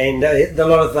 And a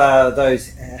lot of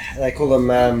those, they call them,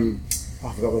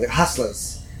 I forgot what they're,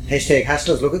 hustlers. Hashtag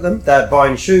hustlers, look at them. They're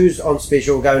buying shoes on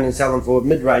special, going and selling for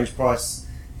mid-range price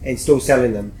and still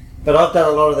selling them. But I've done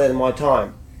a lot of that in my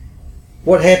time.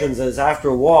 What happens is after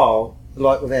a while,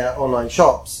 like with our online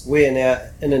shops, we're now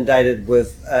inundated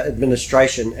with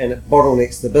administration, and it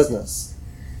bottlenecks the business.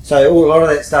 So a lot of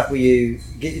that stuff where you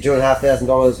get your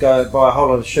 $2,500, go buy a whole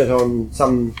lot of shit on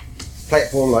some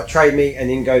platform like Trade Me,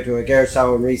 and then go to a garage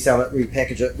sale and resell it,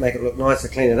 repackage it, make it look nicer,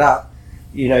 clean it up,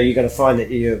 you're going to find that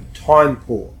you're time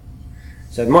poor.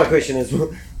 So my question is,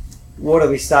 what are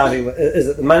we starting with? Is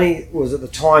it the money, or is it the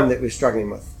time that we're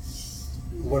struggling with?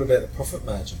 What about the profit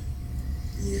margin?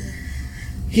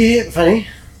 Yeah, funny.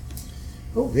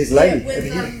 Oh, there's a lady over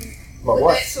here. My with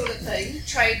wife. that sort of thing,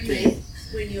 Trade Me,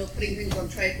 when you're putting things on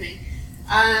Trade Me,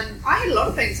 I had a lot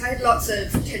of things. I had lots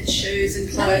of kids' shoes and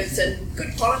clothes and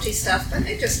good quality stuff, but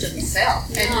they just didn't sell.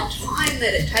 And the time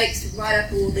that it takes to write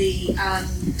up all the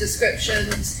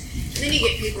descriptions, and then you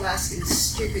get people asking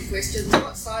stupid questions,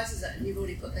 what size is it? And you've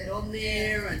already put that on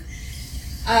there, and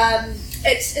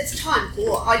it's time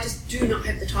poor. I just do not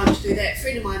have the time to do that. A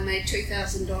friend of mine made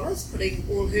 $2,000 putting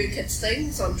all her kids'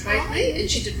 things on Trade Me, and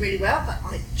she did really well, but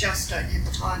I just don't have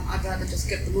the time. I'd rather just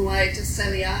give them away to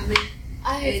Sally Army.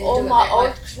 I have all my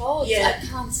old clothes. I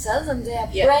can't sell them. They are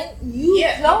brand new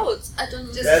clothes. I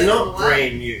don't. They're not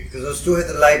brand new because I still have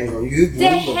the label on. You've They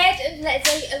worn them. had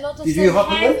a lot of Did them you hop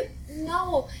on have them?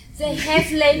 no. They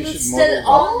have labels still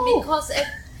on because I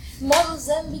model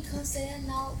them because they are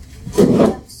now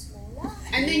smaller.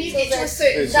 And then you So get to a that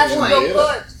certain doesn't point. look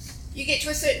good. You get to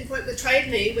a certain point with Trade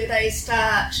Me where they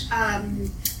start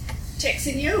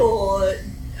taxing you, or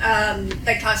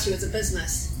they class you as a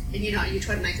business. And you're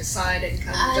trying to make a side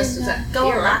income just as a Go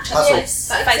on hero. marketplace,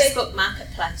 But Facebook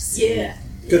Marketplace. Yeah.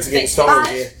 Good to get started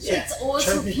here. It's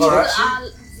also Trade Me. people Alright. are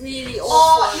really awful.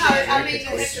 Oh, no, I mean, you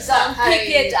have to start Pick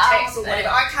paying it tax up or whatever.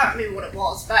 I can't remember what it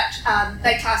was, but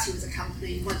they class you as a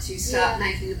company once you start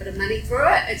making a bit of money through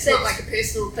it. It's not like a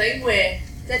personal thing where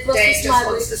That was Dad just just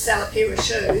my wants to sell a pair of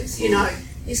shoes.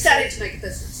 You're starting to make a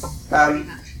business.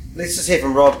 Let's just hear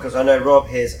from Rob, because I know Rob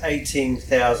has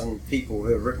 18,000 people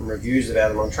who have written reviews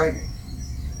about him on Trade Me.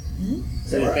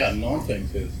 Is that About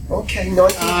 19,000. Okay,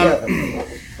 19,000.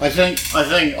 I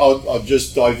think I'll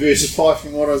just diversify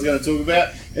from what I was going to talk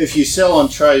about. If you sell on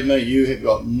Trade Me, you have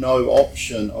got no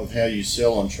option of how you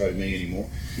sell on Trade Me anymore,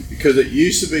 because it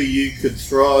used to be you could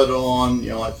throw it on,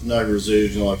 like no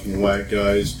reserves, and away it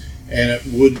goes, and it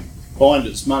would find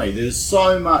its money. There's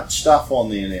so much stuff on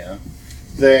there now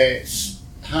that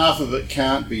half of it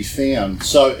can't be found.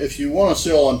 So if you want to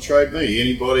sell on Trade Me,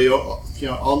 anybody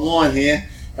online here,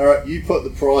 all right, you put the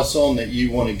price on that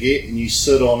you want to get, and you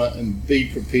sit on it and be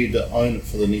prepared to own it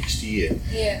for the next year.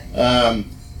 Yeah.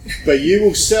 But you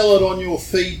will sell it on your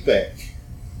feedback.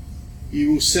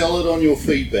 You will sell it on your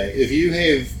feedback. If you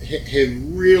have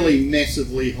really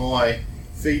massively high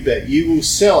feedback, you will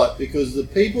sell it because the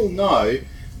people know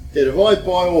that if I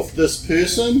buy off this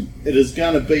person, it is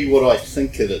going to be what I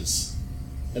think it is.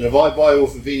 And if I buy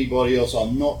off of anybody else,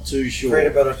 I'm not too sure.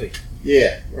 Credibility.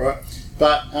 Yeah, right.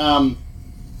 But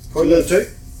point number 2.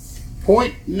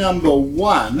 Point number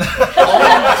 1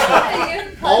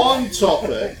 on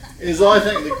topic is, I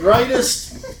think the greatest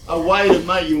way to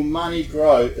make your money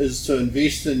grow is to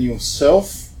invest in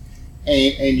yourself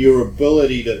and your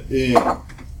ability to earn.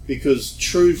 Because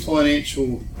true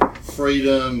financial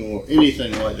freedom or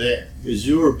anything like that is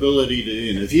your ability to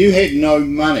earn. If you had no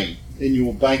money in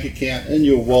your bank account, in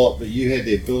your wallet, but you had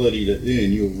the ability to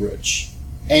earn, you're rich.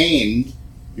 And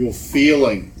you're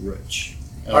feeling rich.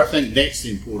 And I think that's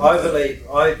the important I thing. believe,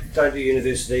 I don't do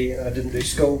university, I didn't do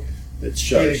school. It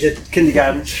shows. You did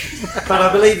kindergarten. But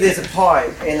I believe there's a pie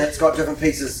and it's got different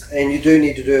pieces, and you do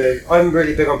need to do. I'm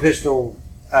really big on personal,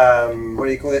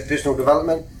 personal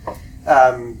development.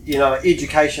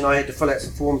 Education, I had to fill out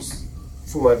some forms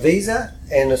for my visa,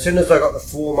 and as soon as I got the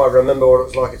form, I remember what it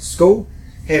was like at school,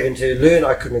 having to learn.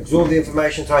 I couldn't absorb the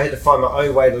information, so I had to find my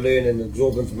own way to learn and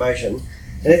absorb information.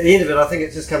 And at the end of it, I think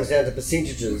it just comes down to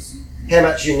percentages. How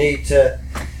much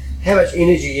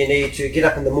energy you need to get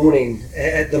up in the morning,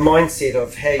 at the mindset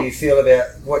of how you feel about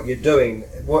what you're doing,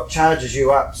 what charges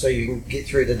you up so you can get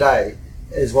through the day,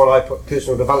 is what I put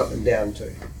personal development down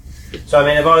to. So I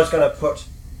mean, if I was going to put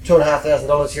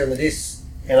 $2,500 here on the desk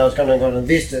and I was going to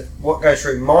invest it, what goes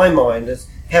through my mind is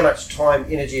how much time,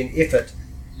 energy and effort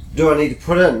do I need to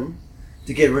put in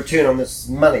to get a return on this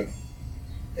money?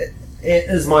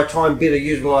 Is my time better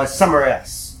utilised somewhere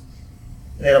else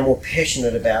that I'm more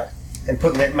passionate about, and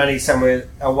putting that money somewhere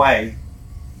away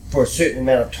for a certain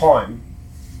amount of time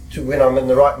to when I'm in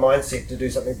the right mindset to do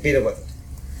something better with it?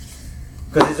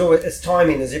 Because it's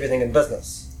timing is everything in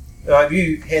business. If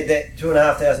you had that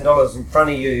 $2,500 in front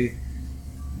of you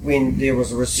when there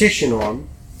was a recession on,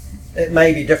 it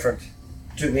may be different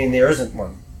to when there isn't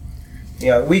one.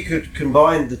 We could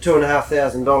combine the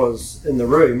 $2,500 in the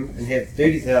room and have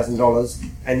 $30,000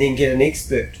 and then get an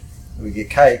expert, we get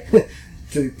Kay,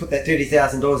 to put that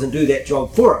 $30,000 and do that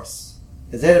job for us.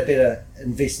 Is that a better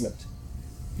investment?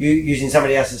 You using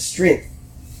somebody else's strength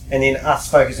and then us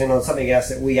focusing on something else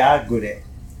that we are good at.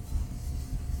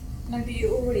 No, but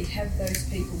you already have those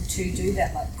people to do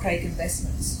that, like Craig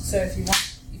Investments. So if you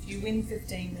win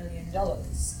 $15 million,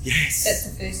 yes, that's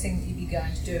the first thing that you'd be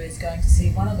going to do, is going to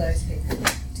see one of those people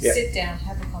to sit down,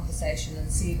 have a conversation,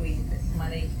 and see where you put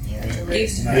money.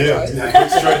 Gives you money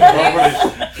overnight, so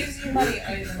that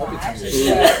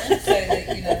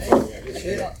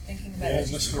you're not thinking about it.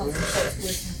 Just concentrate what's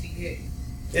working for you.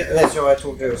 Yeah, and that's who I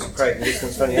talked to. Some Craig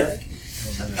Investments, funny enough.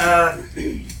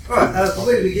 Right,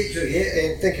 where did we get to here?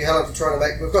 And thank you, Helen, for trying to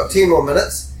make. We've got 10 more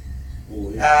minutes.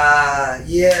 Who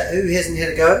hasn't had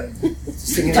a go?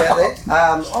 Just thinking about that.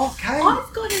 Okay.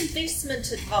 I've got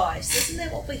investment advice. Isn't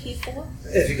that what we're here for?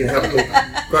 If you can help me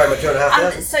grow my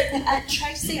 $2,500. So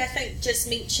Tracy, I think, just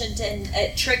mentioned, and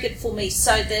it triggered for me.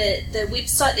 So the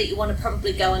website that you want to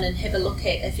probably go in and have a look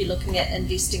at if you're looking at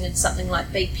investing in something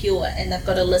like Be Pure, and they've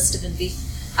got a list of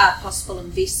possible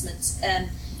investments,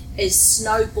 is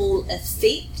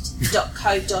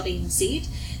snowballeffect.co.nz.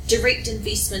 Direct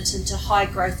investment into high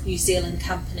growth New Zealand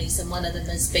companies, and one of them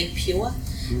is Be Pure.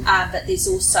 But there's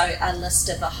also a list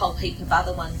of a whole heap of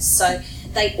other ones. So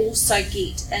they also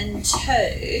get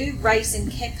into raising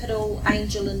capital,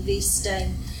 angel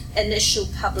investing, initial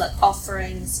public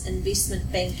offerings, investment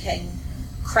banking,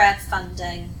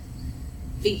 crowdfunding,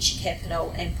 venture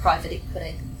capital, and private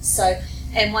equity. So,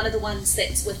 and one of the ones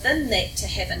that's within that to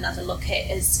have another look at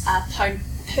is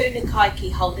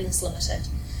Punakaiki Holdings Limited.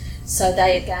 So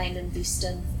they again invest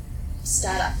in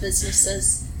startup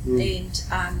businesses, and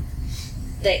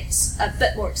that's a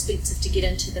bit more expensive to get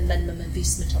into. The minimum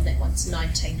investment on that one's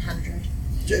 $1,900.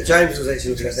 James was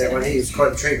actually looking at that one. He was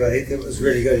quite intrigued by it. It was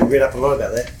really good. He read up a lot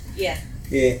about that. Yeah.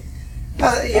 Yeah.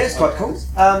 Yeah, it's quite cool.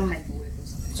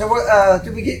 So what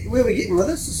did we get? Where are we getting with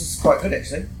this? This is quite good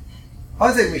actually.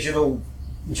 I think we should all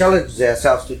challenge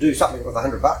ourselves to do something with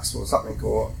 $100 or something,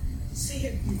 or See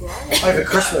it can grow. over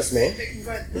Christmas, man. It can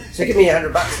grow. So give me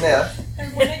 $100 now.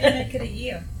 And why don't you make it a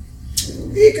year?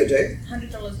 Yeah, you could do.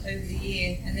 $100 over the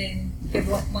year, and then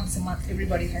once a month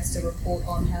everybody has to report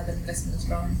on how the investment is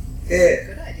growing. Yeah.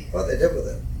 Good idea. What they did with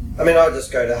it. I mean, I'll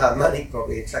just go to Hard Money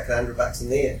probably and chuck $100 in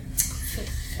there.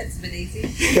 That's a bit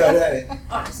easy. I know.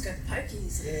 I'll just go to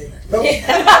pokies. Well,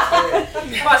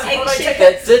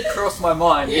 That did cross my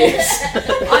mind, yes.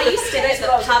 I used to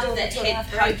have a pub that had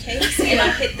pokies, and I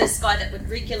had this guy that would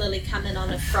regularly come in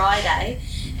on a Friday,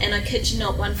 and I kid you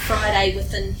not, one Friday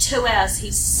within 2 hours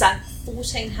he sunk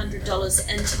 $1,400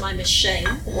 into my machine.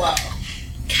 Wow.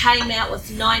 Came out with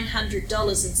 $900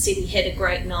 and said he had a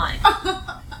great night.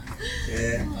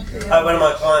 yeah. One of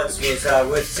my clients was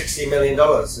worth $60 million,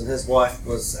 and his wife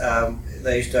was,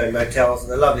 they used to own motels,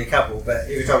 and a lovely couple, but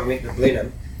every time we went to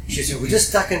Blenheim, she said, we just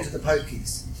stuck into the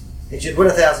pokies. And she'd win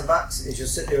 $1,000, and she'd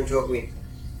sit there until it went.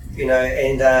 You know,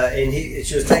 and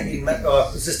she was taking, it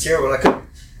was just terrible.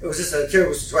 It was just a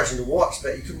terrible situation to watch,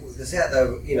 but you couldn't work this out.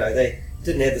 They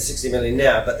didn't have the 60 million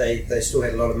now, but they still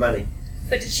had a lot of money.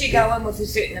 But did she go in with a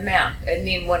certain amount and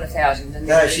then won 1,000? And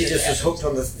No, she just was hooked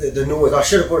on the noise. I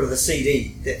should have bought her the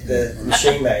CD that the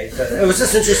machine made, but it was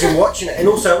just interesting watching it. And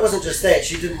also, it wasn't just that.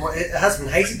 She didn't. Her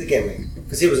husband hated the gambling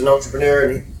because he was an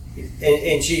entrepreneur,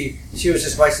 and she was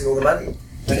just wasting all the money.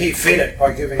 But he fed it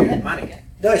by giving her money.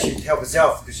 No, she'd help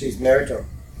herself because she's married to him.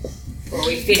 Well,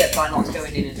 we fed it by not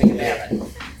doing anything about it.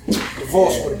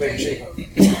 Divorce would have been cheaper.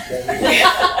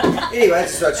 Anyway,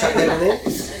 just got to chuck that in there.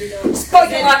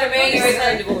 Spoken like a man who hasn't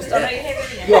been divorced. I know you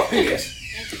have it. Yes.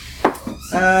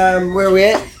 Where are we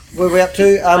at? Where are we up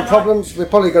to? Problems? We're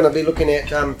probably going to be looking at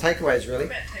takeaways, really.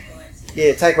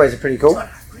 Yeah, takeaways are pretty cool.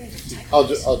 I'll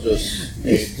just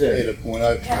add a point.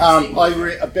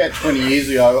 About 20 years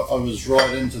ago, I was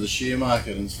right into the share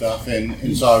market and stuff,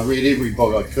 and so I read every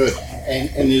book I could.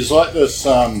 And there's like this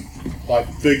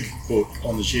big book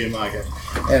on the share market,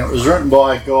 and it was written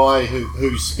by a guy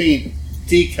who spent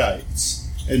decades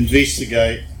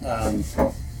investigating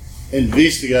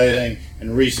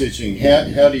and researching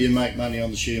how do you make money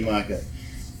on the share market.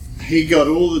 He got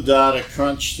all the data,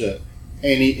 crunched it,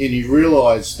 and he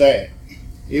realised that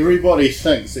everybody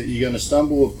thinks that you're going to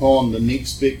stumble upon the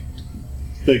next big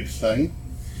thing,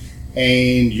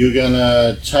 and you're going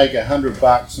to take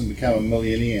 $100 and become a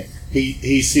millionaire.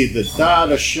 He said the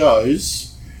data shows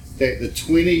that the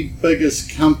 20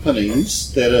 biggest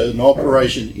companies that are in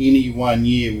operation any 1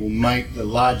 year will make the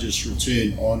largest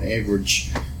return on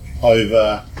average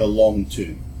over the long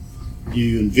term.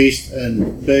 You invest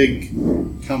in big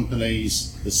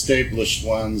companies, established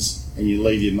ones, and you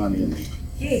leave your money in there.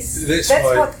 Yes, That's that's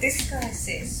why- what this guy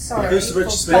says. Sorry. Who's the for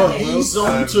richest man in the bumping. world? He's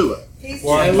on to it. He's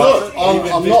And look,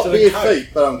 I'm not bare feet,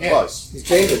 but I'm close. He's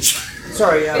changed.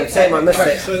 Sorry, Sam, I missed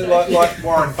Okay, that. so like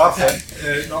Warren Buffett,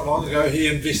 not long ago, he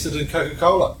invested in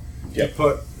Coca-Cola. Yep. He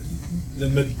put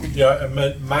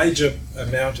a major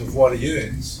amount of what he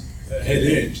earns, had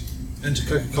earned, into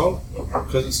Coca-Cola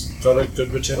because it's got a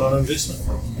good return on investment.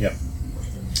 Yep.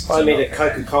 I met a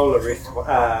Coca-Cola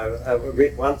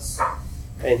rep once,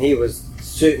 and he was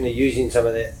certainly using some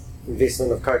of that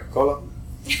investment of Coca-Cola.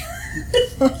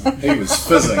 He was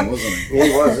fizzing, wasn't he? He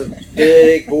was a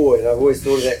big boy, and I've always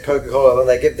thought of that Coca-Cola when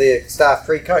they give their staff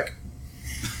free Coke.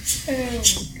 Oh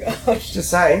gosh. Just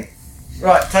saying.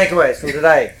 Right, takeaways from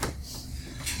today.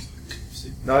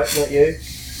 No, not you.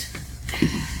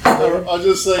 I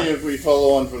just think if we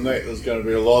follow on from that, there's going to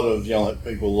be a lot of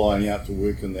people lining up to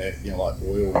work in that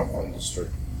oil industry.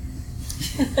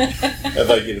 If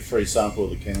they get a free sample of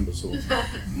the cannabis oil.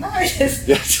 No, it's,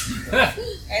 Yes.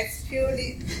 it's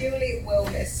purely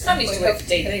wellness. Some used to work for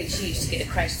DB. She used to get a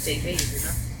crate of DB,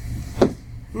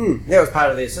 That was part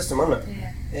of their system, wasn't it?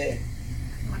 Yeah.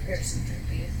 My parents didn't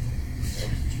drink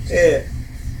Yeah. beer.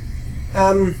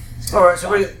 All right,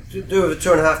 so we do with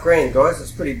 $2.5 grand, guys.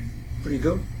 That's pretty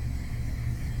good.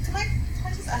 Can I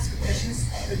just ask a question?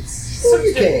 It's Well,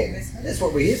 you sort of can. investment. That's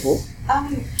what we're here for. I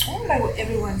want to know what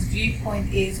everyone's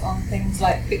viewpoint is on things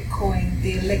like Bitcoin,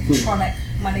 the electronic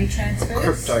money transfers.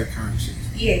 Cryptocurrency.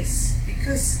 Yes,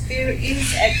 because there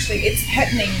is actually, it's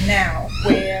happening now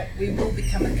where we will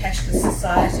become a cashless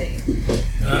society.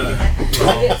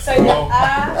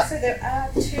 So there are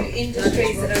two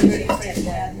industries that are really freaking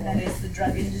out, and that is the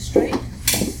drug industry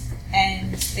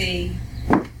and the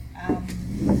I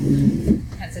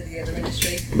can't say the other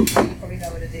industry. You probably know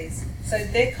what it is. So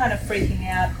they're kind of freaking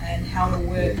out and how to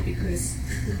work because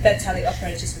that's how they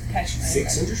operate, just with cash.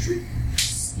 Sex industry?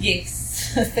 Yes.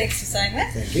 thanks for saying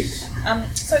that. Thank you.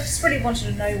 So I just really wanted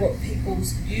to know what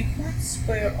people's viewpoints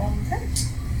were on that.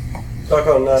 Like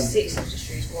on Sex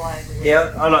industry is why we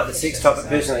yeah, I like the sex topic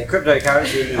personally.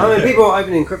 Cryptocurrency. I mean, people were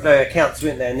opening crypto accounts,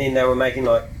 weren't they? And then they were making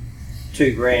like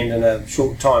 $2,000 in a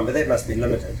short time, but that must be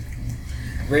limited.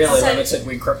 Really So- limited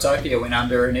when Cryptopia went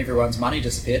under and everyone's money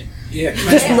disappeared. Yeah.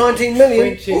 Just 19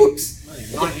 million. 20 Oops.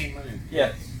 million, 19 million.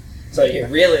 Yeah. So yeah,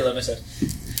 really limited.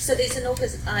 So there's an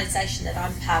organisation that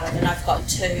I'm part of, and I've got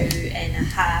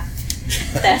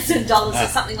 $2,500 or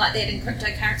something like that in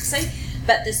cryptocurrency.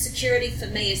 But the security for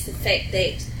me is the fact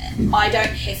that I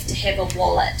don't have to have a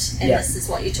wallet, and this is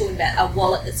what you're talking about, a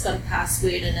wallet that's got a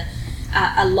password and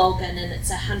a login, and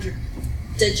it's 100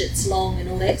 digits long and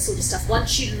all that sort of stuff.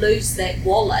 Once you lose that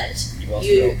wallet,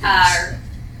 you are,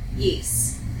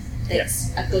 yes,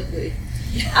 that's a good word.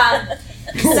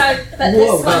 But this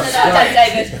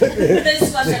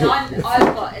one that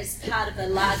I've got is part of a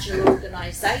larger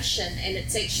organisation, and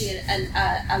it's actually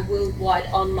a worldwide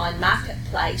online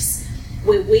marketplace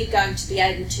where we're going to be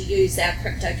able to use our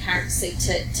cryptocurrency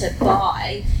to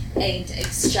buy and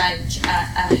exchange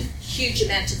a huge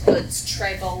amount of goods,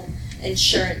 travel,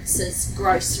 insurances,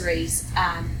 groceries,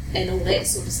 and all that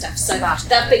sort of stuff. So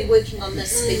they've been working on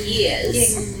this for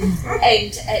years,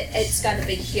 and it's going to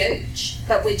be huge,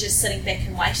 but we're just sitting back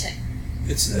and waiting.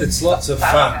 It's lots of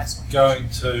fun going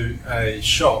to a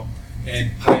shop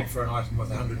and paying for an item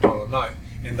with $100 note,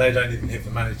 and they don't even have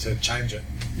the money to change it.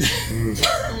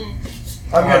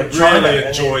 I'm I going to try really that,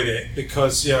 enjoy that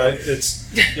because it's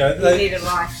you need a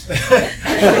life. I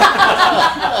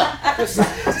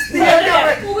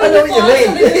know what you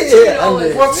mean. Yeah,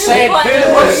 What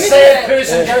sad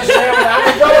person goes around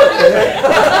with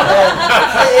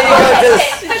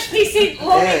 $100? 50 cent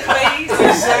lolly, please.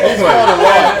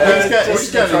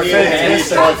 He's going to get it.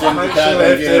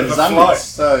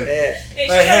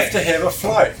 They have to have a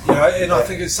float, and I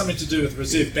think it's something to do with the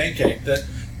Reserve Bank Act that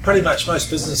pretty much most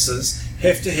businesses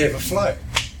have to have a float.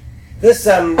 This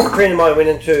friend of mine went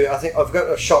into, I think I've got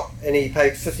a shop, and he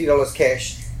paid $50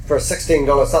 cash for a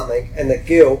 $16 something, and the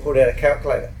girl pulled out a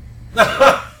calculator.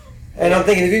 And I'm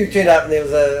thinking, if you turned up and there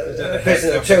was a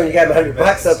person at a till and you gave them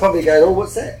 $100, they're probably going, "Oh,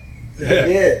 what's that?"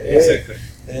 Exactly.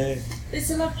 There's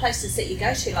a lot of places that you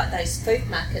go to, like those food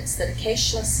markets, that are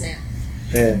cashless now.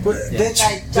 But that's,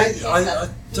 They don't I have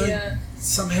don't.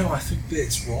 Somehow I think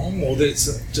that's wrong, or that's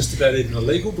just about even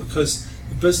illegal, because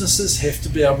the businesses have to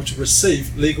be able to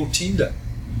receive legal tender.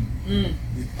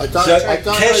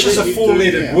 Cash is a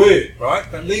four-lettered word, right?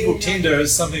 But legal tender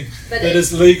is something that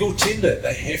is legal tender.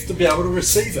 They have to be able to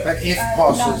receive it. But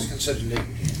FPOS is considered legal.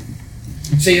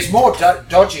 See, it's more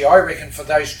dodgy, I reckon, for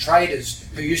those traders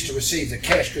who used to receive the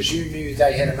cash because you knew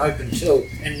they had an open till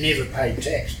and never paid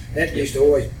tax. That used to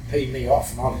always pee me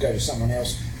off, and I'd go to someone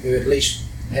else who at least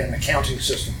had an accounting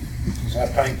system, so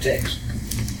I'm paying tax.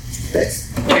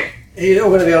 You're all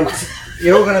going to be on.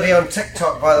 You're all going to be on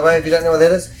TikTok, by the way, if you don't know what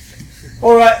that is.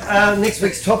 All right, next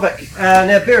week's topic.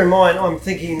 Now, bear in mind, I'm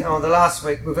thinking on the last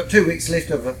week, we've got 2 weeks left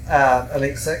of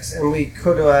Elite Six, and we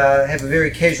could have a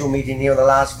very casual meeting here on the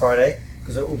last Friday,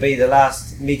 because it will be the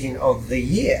last meeting of the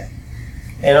year.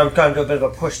 And I'm going to do a bit of a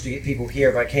push to get people here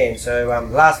if I can. So, the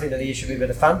last meeting of the year should be a bit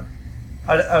of fun.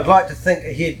 I'd like to think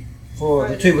ahead for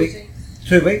the 2 weeks.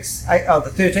 The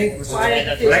 13th. Was Friday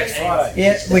the 13th. Black Friday.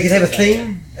 Yeah, we could have a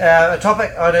theme, a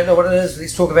topic. I don't know what it is.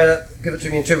 Let's talk about it. Give it to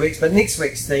me in 2 weeks. But next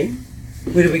week's theme,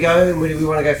 where do we go and where do we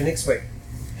want to go for next week?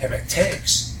 How about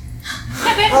tax?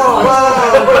 Oh,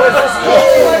 wow!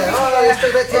 Let's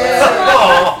do that tax.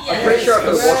 I'm pretty sure I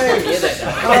could have watched one year that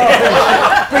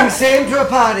day. Bring Sam to a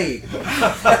party.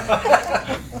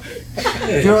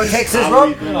 Do you know what tax is, Rob?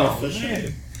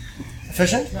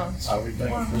 Efficient?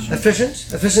 Efficient?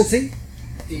 Efficiency?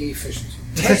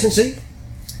 Efficiency?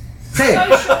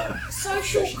 Sam?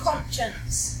 Social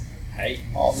conscience. Hey.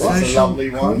 Oh, that's a lovely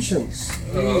one. Conscience.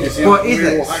 What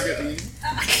ethics?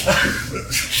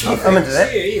 I'm into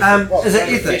that. Is it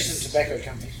ethics? Tobacco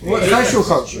companies. What, social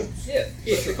conscience? Yeah,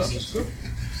 ethics.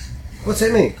 What's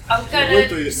that mean? I'm going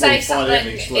to say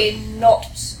something and not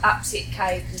upset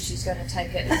Kay, because she's going to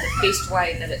take it in the best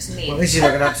way that it's meant. Well, at least you're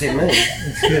not going to upset me.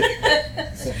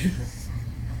 It's good.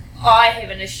 I have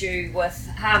an issue with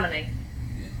Harmony.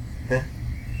 Yeah.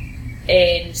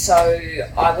 And so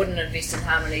I wouldn't invest in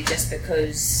Harmony just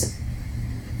because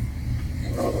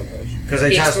Because they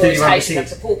the charge exploitation of 31%.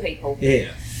 the poor people.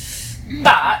 Yeah.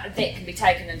 But that can be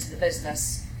taken into the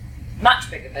business, much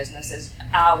bigger businesses.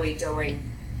 Are we doing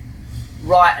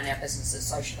right in our businesses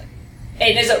socially?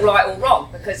 And is it right or wrong?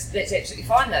 Because that's absolutely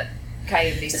fine that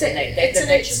Kay invested in that. It's an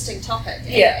interesting topic.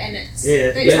 Yeah. And it's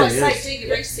Yeah, that's yeah, why I it say do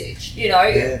your research. You know,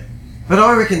 Yeah. But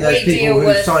I reckon those we deal people who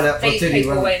with sign up for these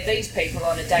people 31. and these people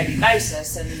on a daily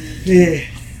basis, and Yeah.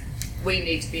 we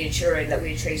need to be ensuring that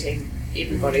we're treating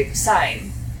everybody the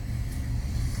same.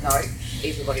 No,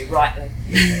 everybody rightly.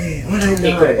 Yeah, I don't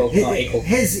Equitable, know. not equal.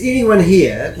 Has anyone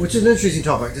here, which is an interesting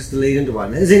topic, just to lead into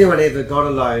one, has anyone ever got a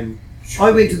loan?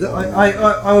 I went to the, I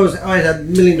had $1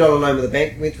 million loan with the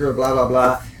bank, went through a blah blah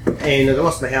blah, and I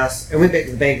lost my house, and went back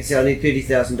to the bank and said I need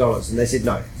 $30,000, and they said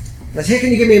no. And I said, how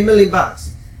can you give me $1 million?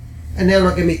 And now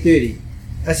not give me 30.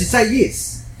 I said, say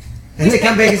yes. And they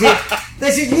come back and said,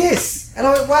 they said yes. And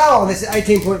I went, wow. And they said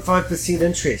 18.5%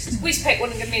 interest. Westpac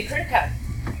wouldn't give me a credit card.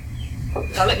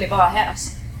 They'll let me buy a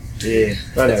house. Yeah,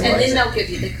 I know. And right? then they'll give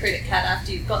you the credit card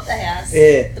after you've got the house,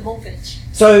 Yeah. the mortgage.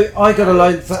 So I got a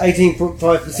loan for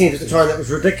 18.5% at the time. That was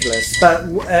ridiculous. But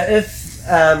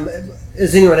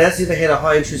has anyone else ever had a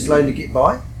high interest loan to get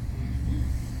by?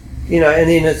 You know, and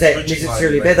then is that Bridging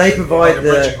necessarily loan, bad? They provide like a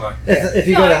bridging loan. if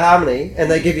you go to Harmony and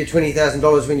they give you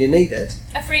 $20,000 when you need it.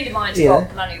 A friend of mine's Yeah.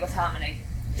 got money with Harmony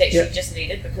that Yeah. she just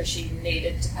needed because she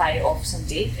needed to pay off some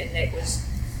debt, and that was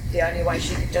the only way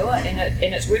she could do it,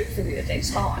 and it's worked for her. That's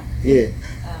fine. Yeah.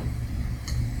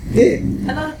 Yeah.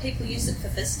 A lot of people use it for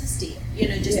business debt, you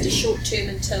know, just a short term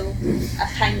until a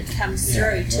payment comes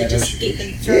through to just get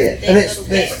them through Yeah, that and that's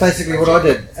little gap. basically what I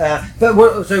did. But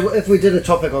what, so if we did a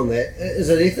topic on that, is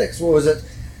it ethics or is it?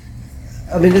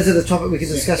 I mean, is it a topic we can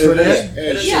discuss right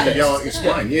now?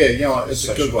 Explain. Yeah, it's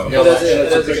a good one. It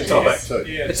is a good topic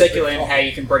too. Particularly in how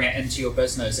you can bring it into your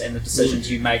business and the decisions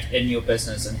you make in your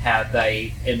business and how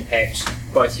they impact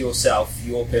both yourself,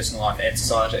 your personal life, and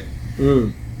society.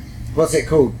 Mm. What's that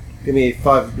called? Give me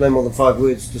no more than 5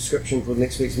 words description for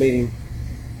next week's meeting.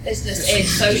 Business and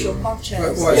social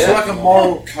conscience. Well, it's like a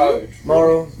moral code.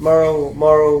 Moral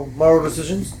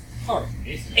decisions. Oh,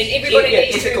 And everybody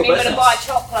needs to ethical remember to business. buy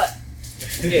chocolate.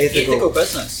 Yeah, ethical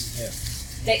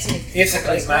business. That's an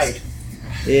Ethically made.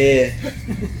 Yeah.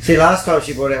 See, last time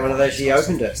she brought out one of those, she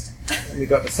opened it. We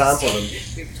got to sample them.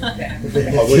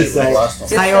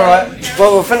 Hey, all right.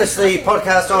 Well, we'll finish the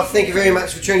podcast off. Thank you very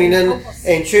much for tuning in,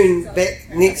 and tune back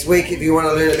next week if you want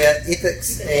to learn about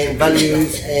ethics and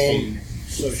values and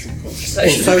social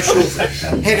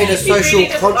having a social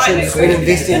conscience when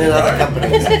investing in other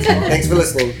companies. Thanks for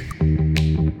listening.